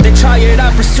it, they try it,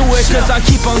 I pursue it. Cause I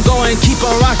keep on going, keep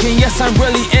on rocking. Yes, I'm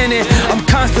really in it. I'm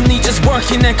constantly just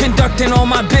working and conducting all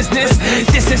my business.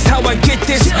 This is how I get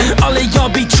this. All of y'all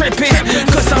be tripping,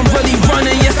 cause I'm really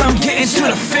running. Yes, I'm getting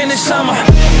to the finish.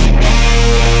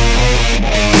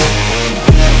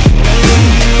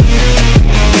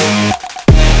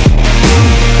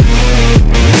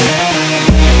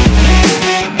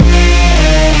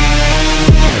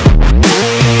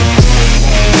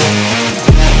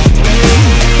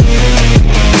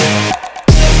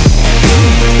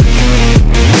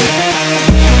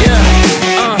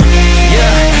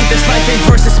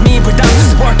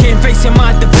 Facing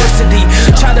my diversity,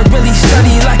 try to really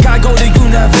study like I go to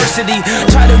university.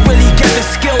 Try to really get the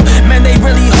skill, man, they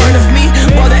really heard of me.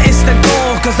 Well, that is the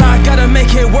goal, cause I gotta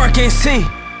make it work and see.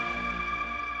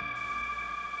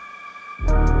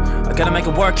 I gotta make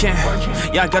it working,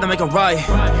 yeah, I gotta make it right.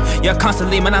 Yeah,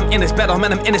 constantly, man, I'm in this battle,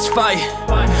 man, I'm in this fight.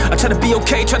 I try to be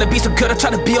okay, try to be so good, I try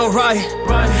to be alright.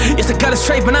 Yes, I got it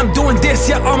straight, but I'm doing this,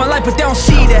 yeah, all my life, but they don't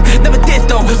see that. Never did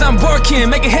though, cause I'm working,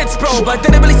 making hits, bro. But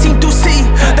they don't really seem to see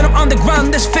that I'm on the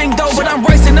ground, this thing though. But I'm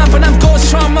rising up and I'm going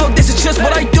strong mode, this is just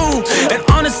what I do. And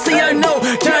honestly, I know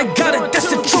that I got it,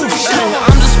 that's the truth.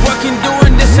 I'm just working,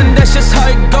 doing this, and that's just how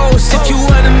it goes. If you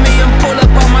enemy and pull up,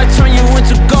 I might turn you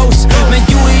into ghosts. Man,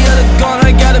 you ain't other gone,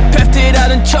 I got it pathted out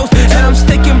and chose. And I'm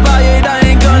sticking by it, I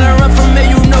ain't gonna run from it,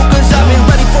 you know. Cause I've been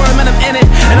ready for it, man, I'm in it.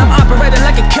 And I'm operating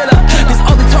like a killer. Cause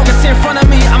all the targets in front of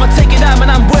me, I'ma take it out,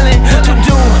 man, I'm willing to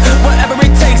do whatever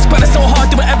it takes. But it's so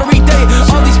hard, do it every day.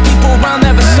 All these people around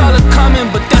never saw it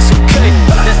coming, but that's okay.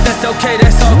 That's okay,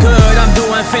 that's all good. I'm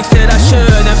doing things that I should,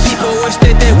 and people wish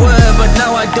that they would, but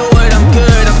now I do it, I'm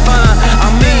good, I'm fine,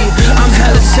 I'm me, I'm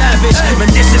hella savage. Man,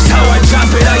 this is how I drop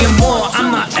it, I am more, I'm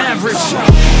not average.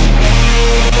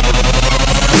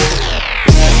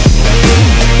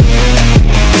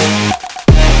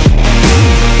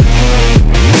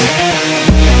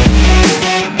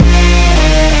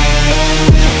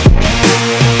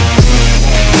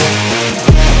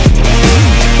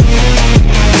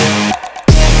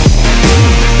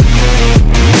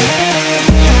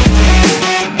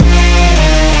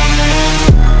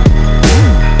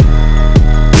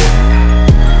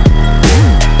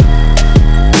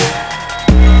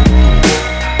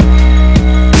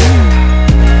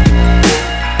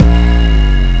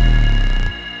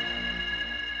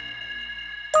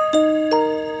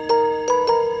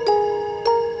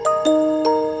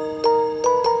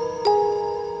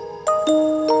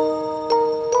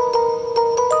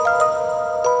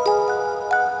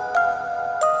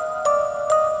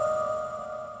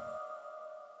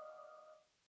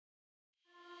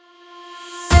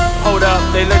 Hold up,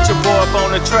 they let your boy up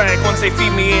on the track. Once they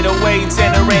feed me 808s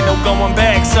and there ain't no going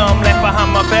back. Some left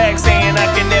behind my back saying I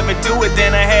can never do it.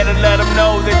 Then I had to let them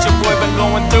know that your boy been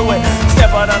going through it.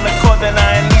 Step out on the court, then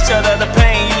I unleash out of the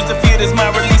pain. Use the field as my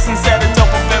release and set it dope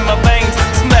up in my veins.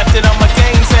 Smacked it on my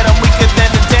game, said I'm weaker than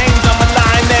the Dames. I'm a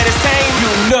lion that is tame.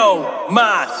 You know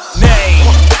my name.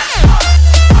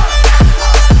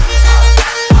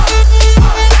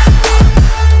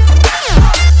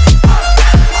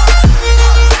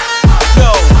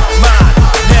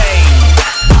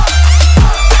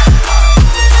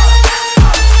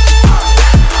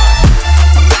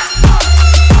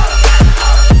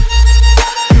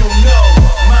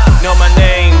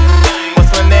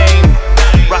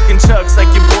 Chucks like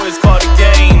your boys call the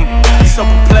game. So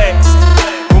perplexed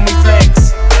when we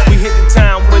flex. We hit the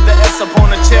town with the S up on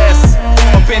the chest.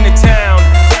 Up in the town,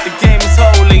 the game is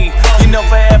holy. You know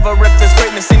forever if there's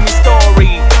greatness in your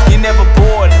story. You're never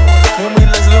bored when we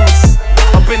let loose.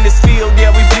 Up in this field, yeah,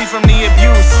 we bleed from the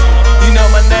abuse. You know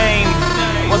my name,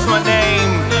 what's my name?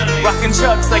 Rockin'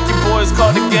 Chucks like your boys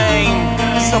call the game.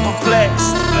 So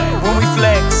perplexed when we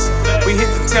flex. We hit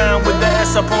the town with the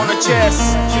S up on the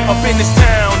chest. Up in this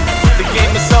town, the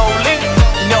game is holy.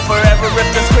 You know forever if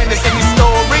there's greatness in your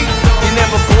story. You're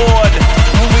never bored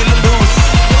when we loose.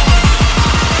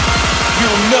 You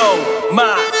know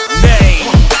my name.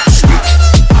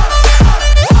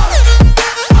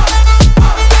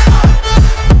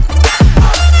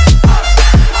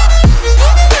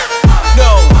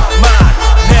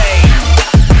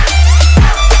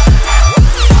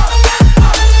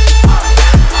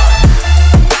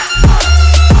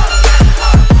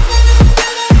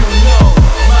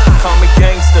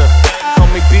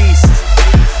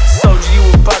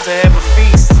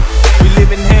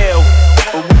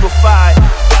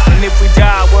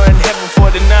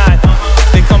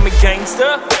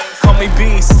 Call me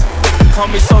beast, call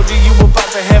me soldier, you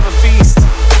about to have a feast.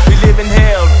 We live in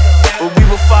hell, but we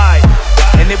will fight.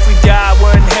 And if we die,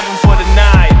 we're in heaven for the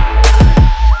night.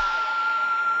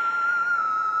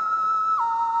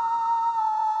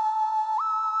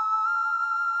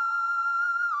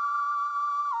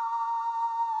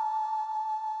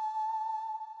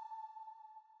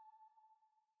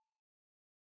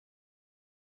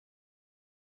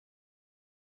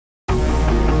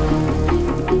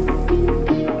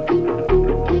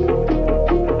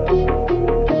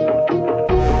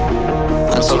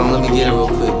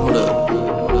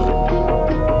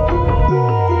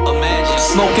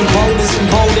 Smoking boulders and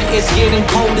boulder, it's getting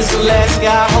cold as Alaska.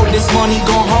 I hope this money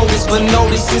gon' hold us, but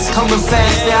notice it's coming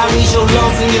faster. I need your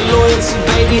love and your loyalty,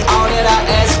 baby, all that I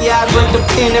ask. Yeah, I grip the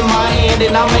pen in my hand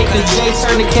and I make the J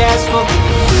turn to Casper.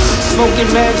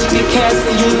 Smoking magic and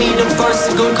casting, you need a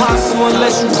verse to go constant.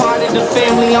 Unless you part of the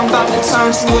family, I'm about to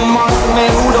turn to a monster.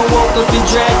 Man, who done woke up and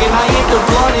dragging? I hit the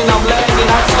blunt and I'm lagging,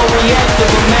 I so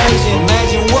reactive.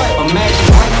 Imagine what? Imagine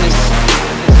greatness.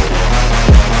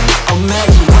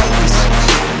 Imagine greatness.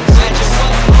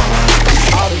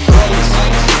 All the greatest.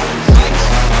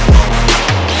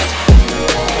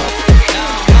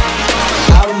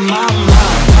 Out of my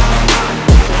mind.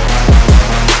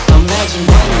 Imagine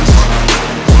greatness.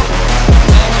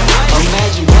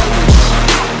 Imagine greatness.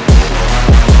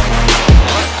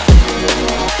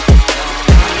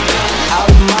 Out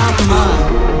of my mind.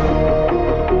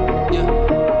 Yeah,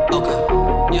 okay,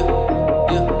 yeah,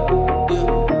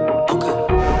 okay,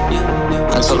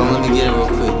 yeah. I told him, let me get it real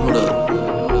quick, hold up.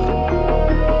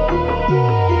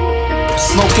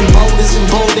 Smoking boulders and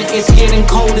boulder, it's getting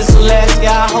cold as Alaska.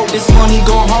 I hope this money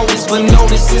gon' hold us, but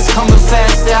notice it's coming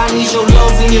faster. I need your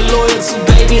love and your loyalty,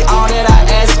 baby, all that I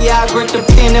ask. Yeah, I grip the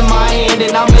pen in my hand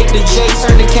and I make the J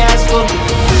turn to Casper.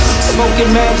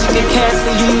 Smoking magic and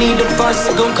casting, you need a verse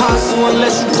to go constant.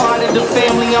 Unless you part of the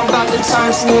family, I'm about to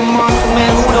turn to a monster.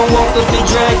 Man, who done woke up the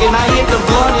dragon? I hit the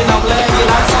blunt and I'm lagging,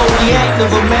 I so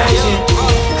reactive. Imagine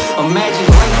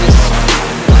greatness.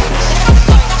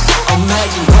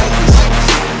 Imagine greatness.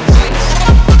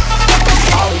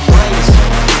 All the greatest.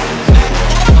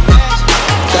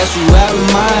 Got you out of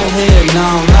my head,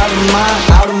 now I'm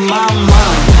out of my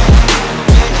mind.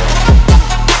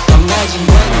 Imagine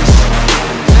greatness.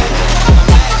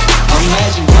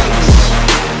 Imagine greatness.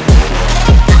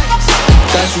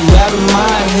 Got you out of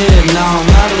my head, now I'm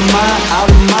out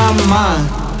of my mind.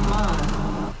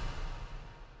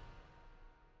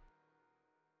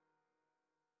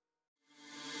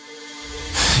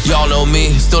 Y'all know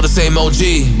me, still the same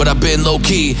OG, but I've been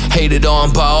low-key. Hated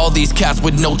on by all these cats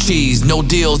with no cheese. No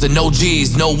deals and no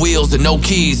G's, no wheels and no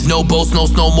keys. No boats, no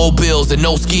snowmobiles and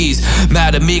no skis.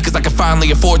 Mad at me cause I can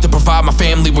finally afford to provide my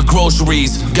family with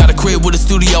groceries. Got a crib with a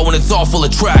studio and it's all full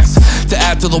of tracks to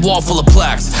add to the wall full of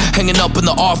plaques. Hanging up in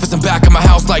the office and back of my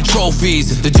house like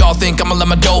trophies. Did y'all think I'ma let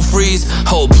my dough freeze?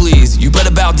 Oh please, you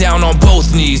better bow down on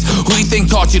both knees. Who you think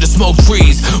taught you to smoke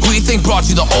trees? Who you think brought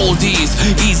you the oldies?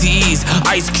 Eazy-E's,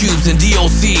 Ice Cubes and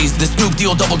DOCs, the Snoop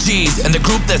Deal double G's, and the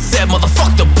group that said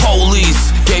motherfuck the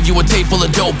police. Gave you a tape full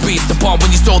of dope beats to pump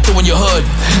when you stole through in your hood,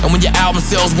 and when your album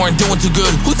sales weren't doing too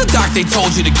good. Who's the doc they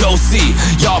told you to go see?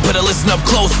 Y'all better listen up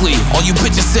closely. All you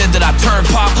bitches said that I turned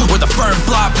pop with a firm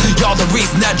flop. Y'all the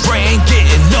reason that Dre ain't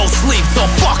getting no sleep. So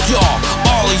fuck y'all,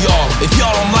 all of y'all. If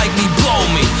y'all don't like me, blow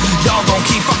me. Y'all gon'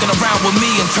 keep fucking around with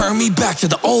me and turn me back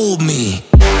to the old me.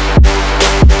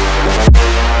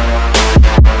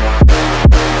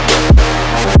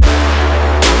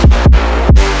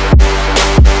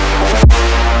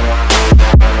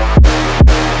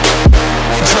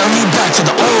 Turn me back to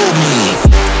the old me.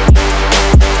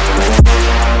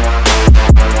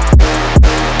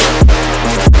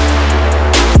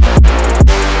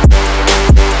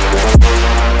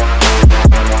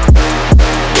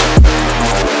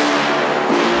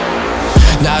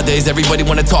 Nowadays everybody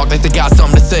wanna talk like they got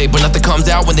something to say, but nothing comes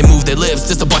out when they move their lips.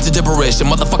 Just a bunch of gibberish, and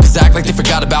motherfuckers act like they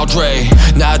forgot about Dre.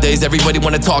 Nowadays everybody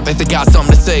wanna talk like they got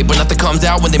something to say, but nothing comes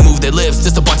out when they move their lips.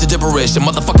 Just a bunch of gibberish, and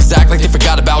motherfuckers act like they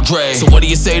forgot about Dre. So what do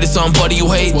you say to somebody you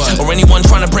hate? What? Or anyone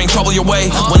trying to bring trouble your way?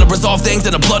 Wanna resolve things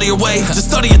in a bloodier way? Just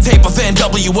study a tape of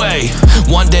NWA.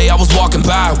 One day I was walking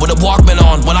by with a Walkman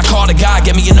on when I caught a guy,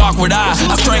 gave me an awkward eye.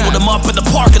 I strangled him up in the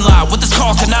parking lot with this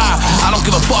car canine. I don't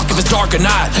give a fuck if it's dark or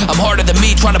not. I'm harder than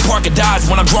me trying to park a Dodge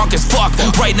when I'm drunk as fuck,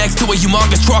 right next to a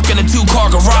humongous truck in a 2-car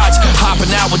garage.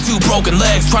 Hopping out with 2 broken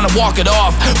legs, trying to walk it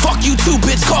off. Fuck you too,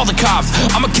 bitch, call the cops.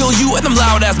 I'ma kill you and them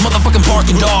loud ass motherfucking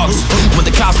barking dogs. When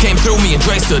the cops came through me and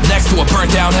Dre stood next to a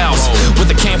burnt down house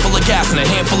with a can full of gas and a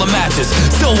handful of matches,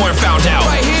 still weren't found out.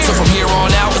 So from here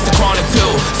on out it's the Chronic 2.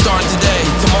 Starting today,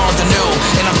 tomorrow's a new,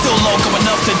 and I'm still loco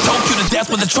enough to choke you to death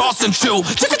with a Charleston chew.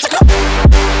 Chicka chicka.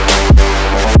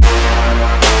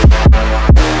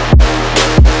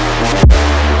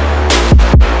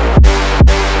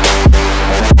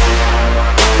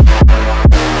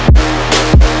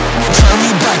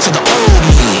 To the old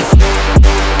me.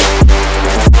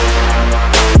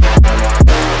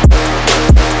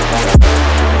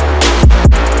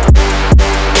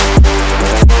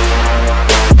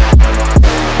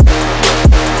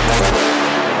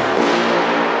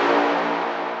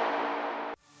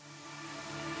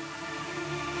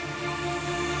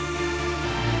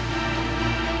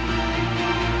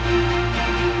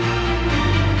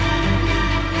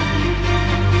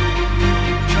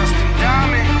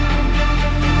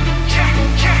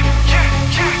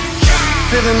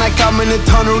 Feeling like I'm in a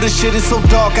tunnel, this shit is so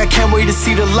dark, I can't wait to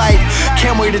see the light.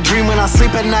 Can't wait to dream when I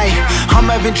sleep at night. I'm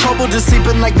having trouble just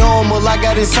sleeping like normal. I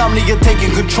got insomnia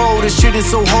taking control, this shit is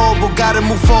so horrible. Gotta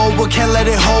move forward, can't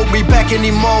let it hold me back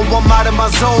anymore. I'm out of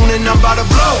my zone and I'm about to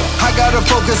blow. I gotta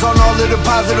focus on all of the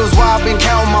positives, why I've been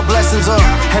counting my blessings up.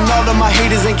 And all of my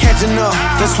haters ain't catching up.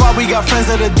 That's why we got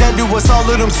friends that are dead to us. All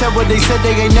of them said what they said,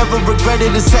 they ain't never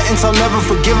regretted a sentence I'll never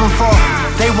forgive them for.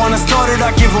 They wanna start it,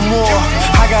 I give them more.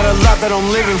 I got a lot that I'm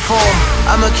living for.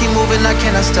 I'ma keep moving, I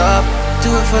cannot stop.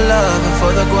 Do it for love and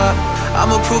for the guap.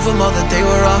 I'ma prove them all that they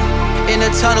were wrong. In the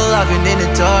tunnel, I've been in the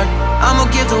dark. I'ma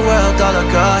give the world all I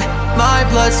got. My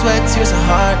blood, sweat, tears and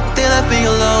heart. They left me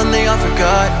alone, they all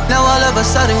forgot. Now all of a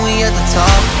sudden we at the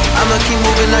top. I'ma keep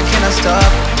moving, I cannot stop.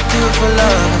 Do it for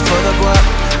love and for the guap.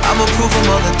 I'ma prove them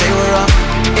all that they were wrong.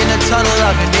 In the tunnel,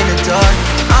 I've been in the dark.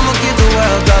 I'ma give the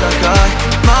world all I got.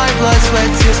 My blood, sweat,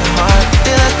 tears and heart.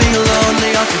 They left me alone,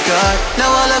 they all forgot. Now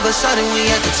all of a sudden we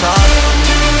at the top.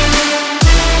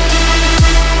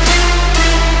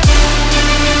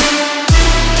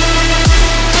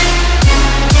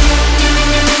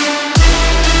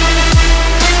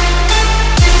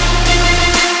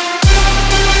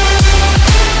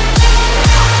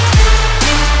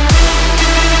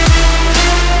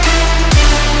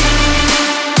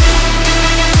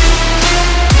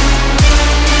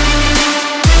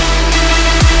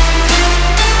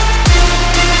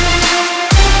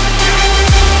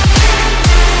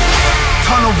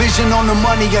 vision on the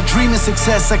money, I dream of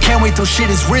success. I can't wait till shit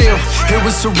is real. It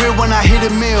was surreal when I hit a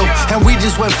mill, and we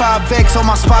just went 5X on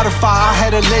my Spotify. I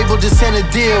had a label, just sent a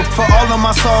deal for all of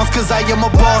my songs, cause I am a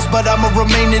boss, but I'ma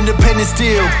remain independent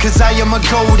still. Cause I am a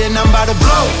gold and I'm about to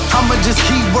blow. I'ma just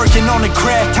keep working on the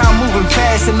craft, time moving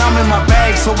fast and I'm in my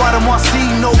bag. So I don't want to see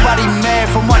nobody mad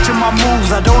from watching my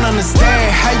moves. I don't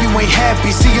understand how you ain't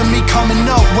happy seeing me coming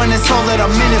up when it's all that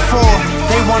I'm in it for.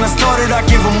 They wanna start it, I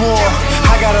give them more.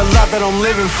 I got a lot that I'm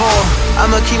living for.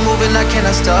 I'ma keep moving, I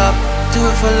cannot stop. Do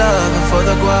it for love and for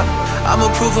the guap. I'ma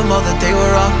prove them all that they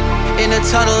were wrong. In the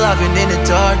tunnel, I've been in the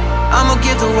dark. I'ma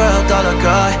give the world all I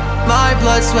got. My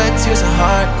blood, sweat, tears and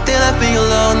heart. They left me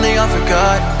alone, they all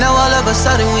forgot. Now all of a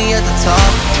sudden we at the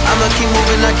top. I'ma keep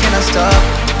moving, I cannot stop.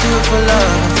 Do it for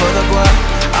love and for the guap.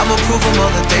 I'ma prove them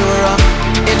all that they were wrong.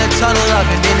 In the tunnel, I've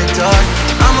been in the dark.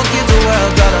 I'ma give the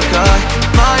world all I got.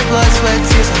 My blood, sweat,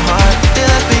 tears and heart. They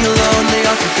left me alone, they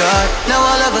all forgot. Now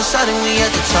all of a sudden we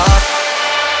at the top.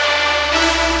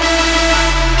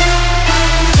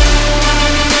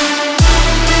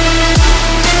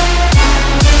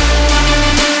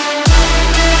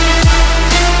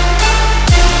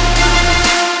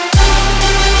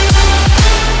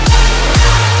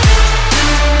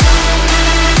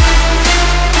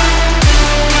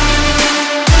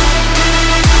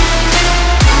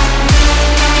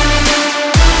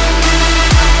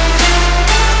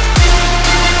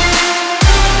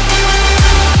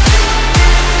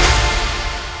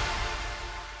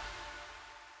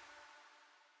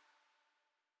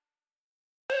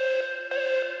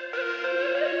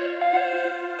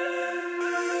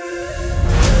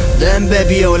 Then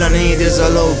baby all I need is a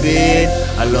little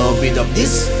bit of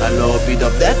this, a little bit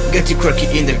of that. Get you cracky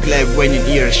in the club when you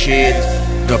hear shit.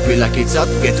 Drop it like it's hot,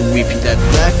 get to whip it that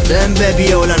back. Then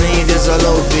baby all I need is a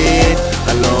little bit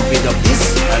of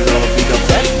this, a little bit of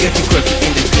that. Get you cracky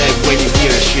in the club when you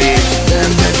hear shit. Then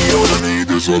baby all I need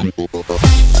is a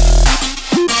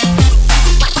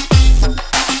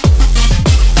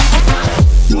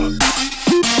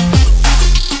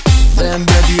Then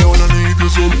baby all I need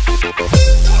is a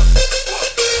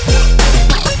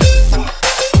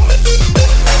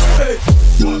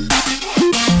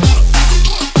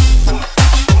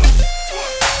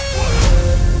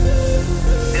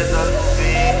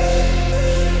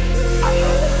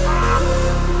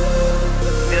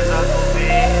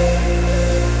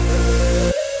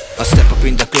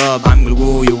in the club, I'm gonna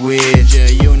woo you with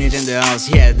J-Unit in the house,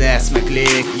 yeah, that's my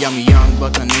clique. I'm young,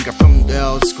 but a nigga from the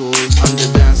old school. On the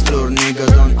dance floor, nigga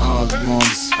on old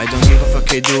mods. I don't give a fuck,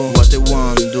 I do what I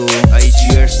want to do. I eat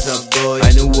yours up, boy,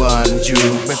 I don't want you.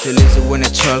 Better listen when I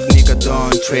talk, nigga,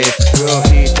 don't trip. Girl,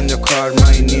 heat in the car,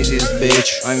 my knees is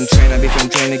bitch. I'm trying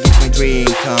to get my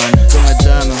drink on. So my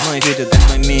diamond, my video, that's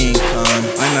my mink on.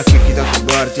 I'ma kick it out the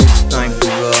bar, it's time to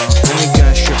go. Let me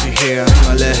get shit to here,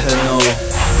 I'ma let her know.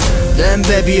 Then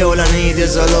baby all I need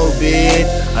is a little bit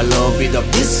of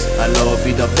this, a little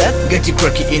bit of that. Get you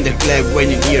cracky in the club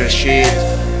when you hear shit.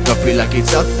 Drop it like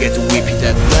it's hot, get to whip it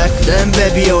that back. Then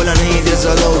baby all I need is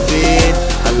a little bit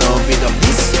of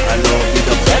this, a little bit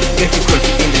of that. Get you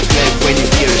cracky in the club when you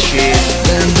hear shit.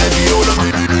 Then baby all I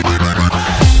need.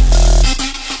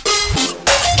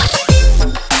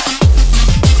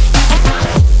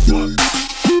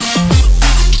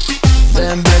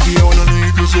 Then baby all I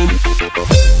need is a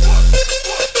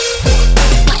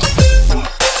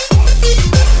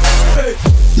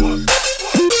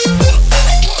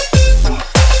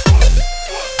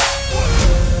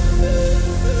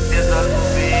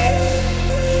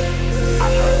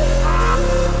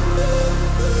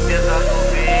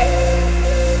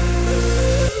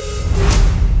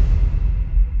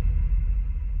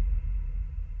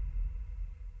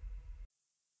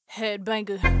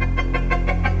Headbanger. Hit me,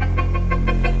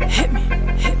 hit me,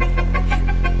 hit me,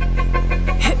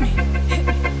 hit me,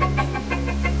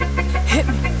 hit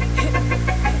me, hit me.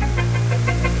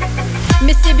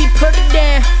 Mississippi, put it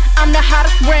down. I'm the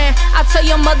hottest brand. I tell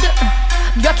your mother,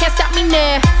 y'all can't stop me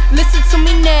now. Listen to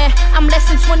me now. I'm less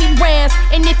than 20 rands,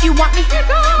 and if you want me,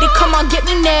 then come on get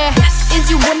me now. Is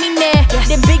you with me now?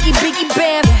 The biggie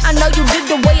bands. I know you dig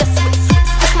the way I switch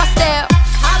my style.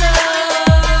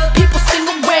 People sing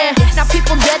around, now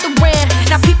people gather around,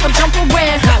 now people jump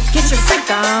around. Get your freak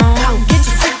on, get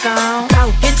your freak on,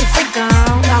 get your freak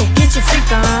on, get your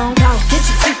freak on, get your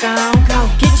freak on,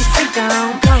 get your freak on,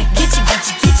 get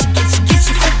your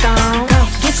freak on,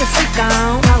 get your freak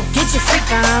on, get your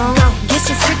freak on, get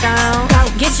your freak on,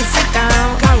 get your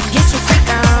freak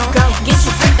on, get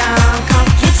your freak on, get your freak on,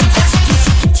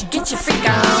 get your freak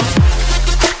on.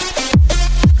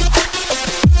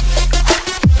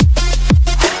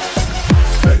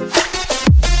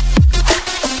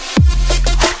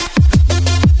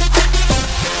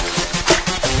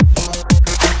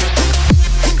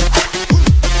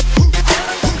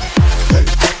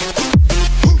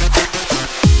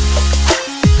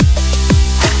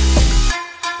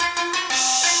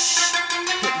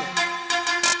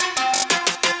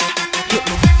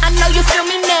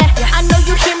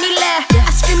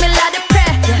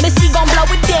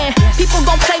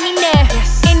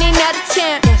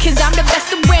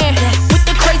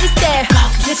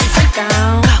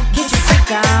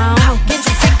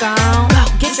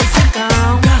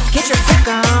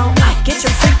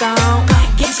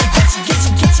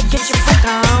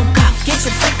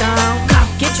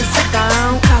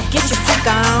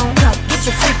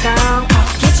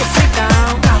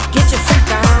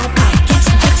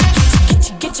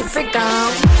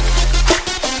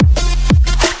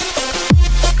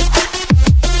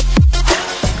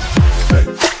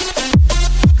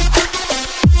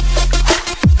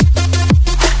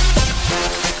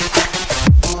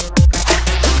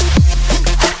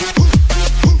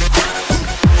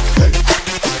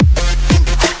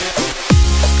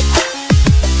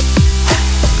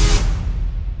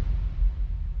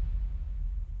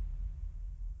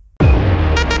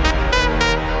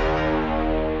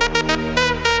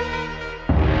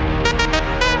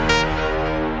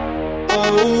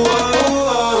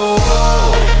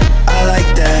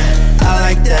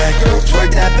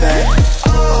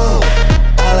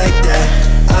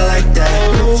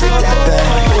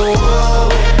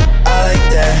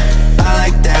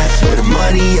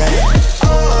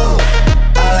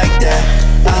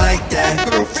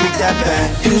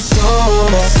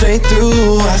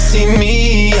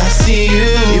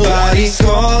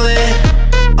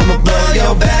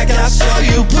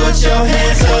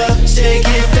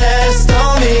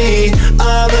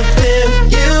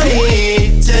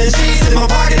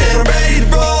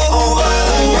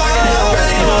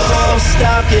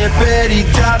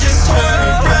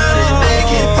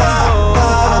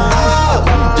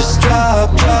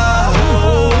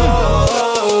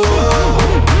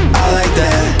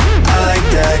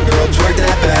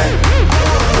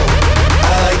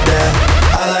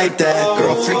 that,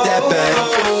 girl, freak that back.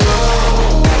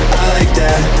 I like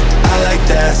that,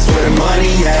 that's where the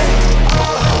money at.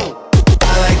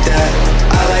 I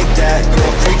like that,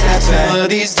 girl, freak that back. Some of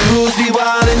these dudes be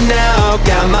wildin' now,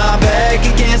 got my back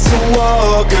against the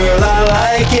wall, girl, I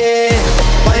like it.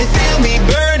 Why you feel me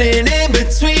burning in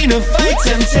between a fight,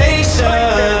 temptation,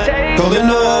 coming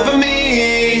over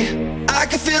me. I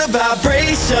can feel the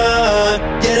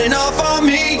vibration, getting off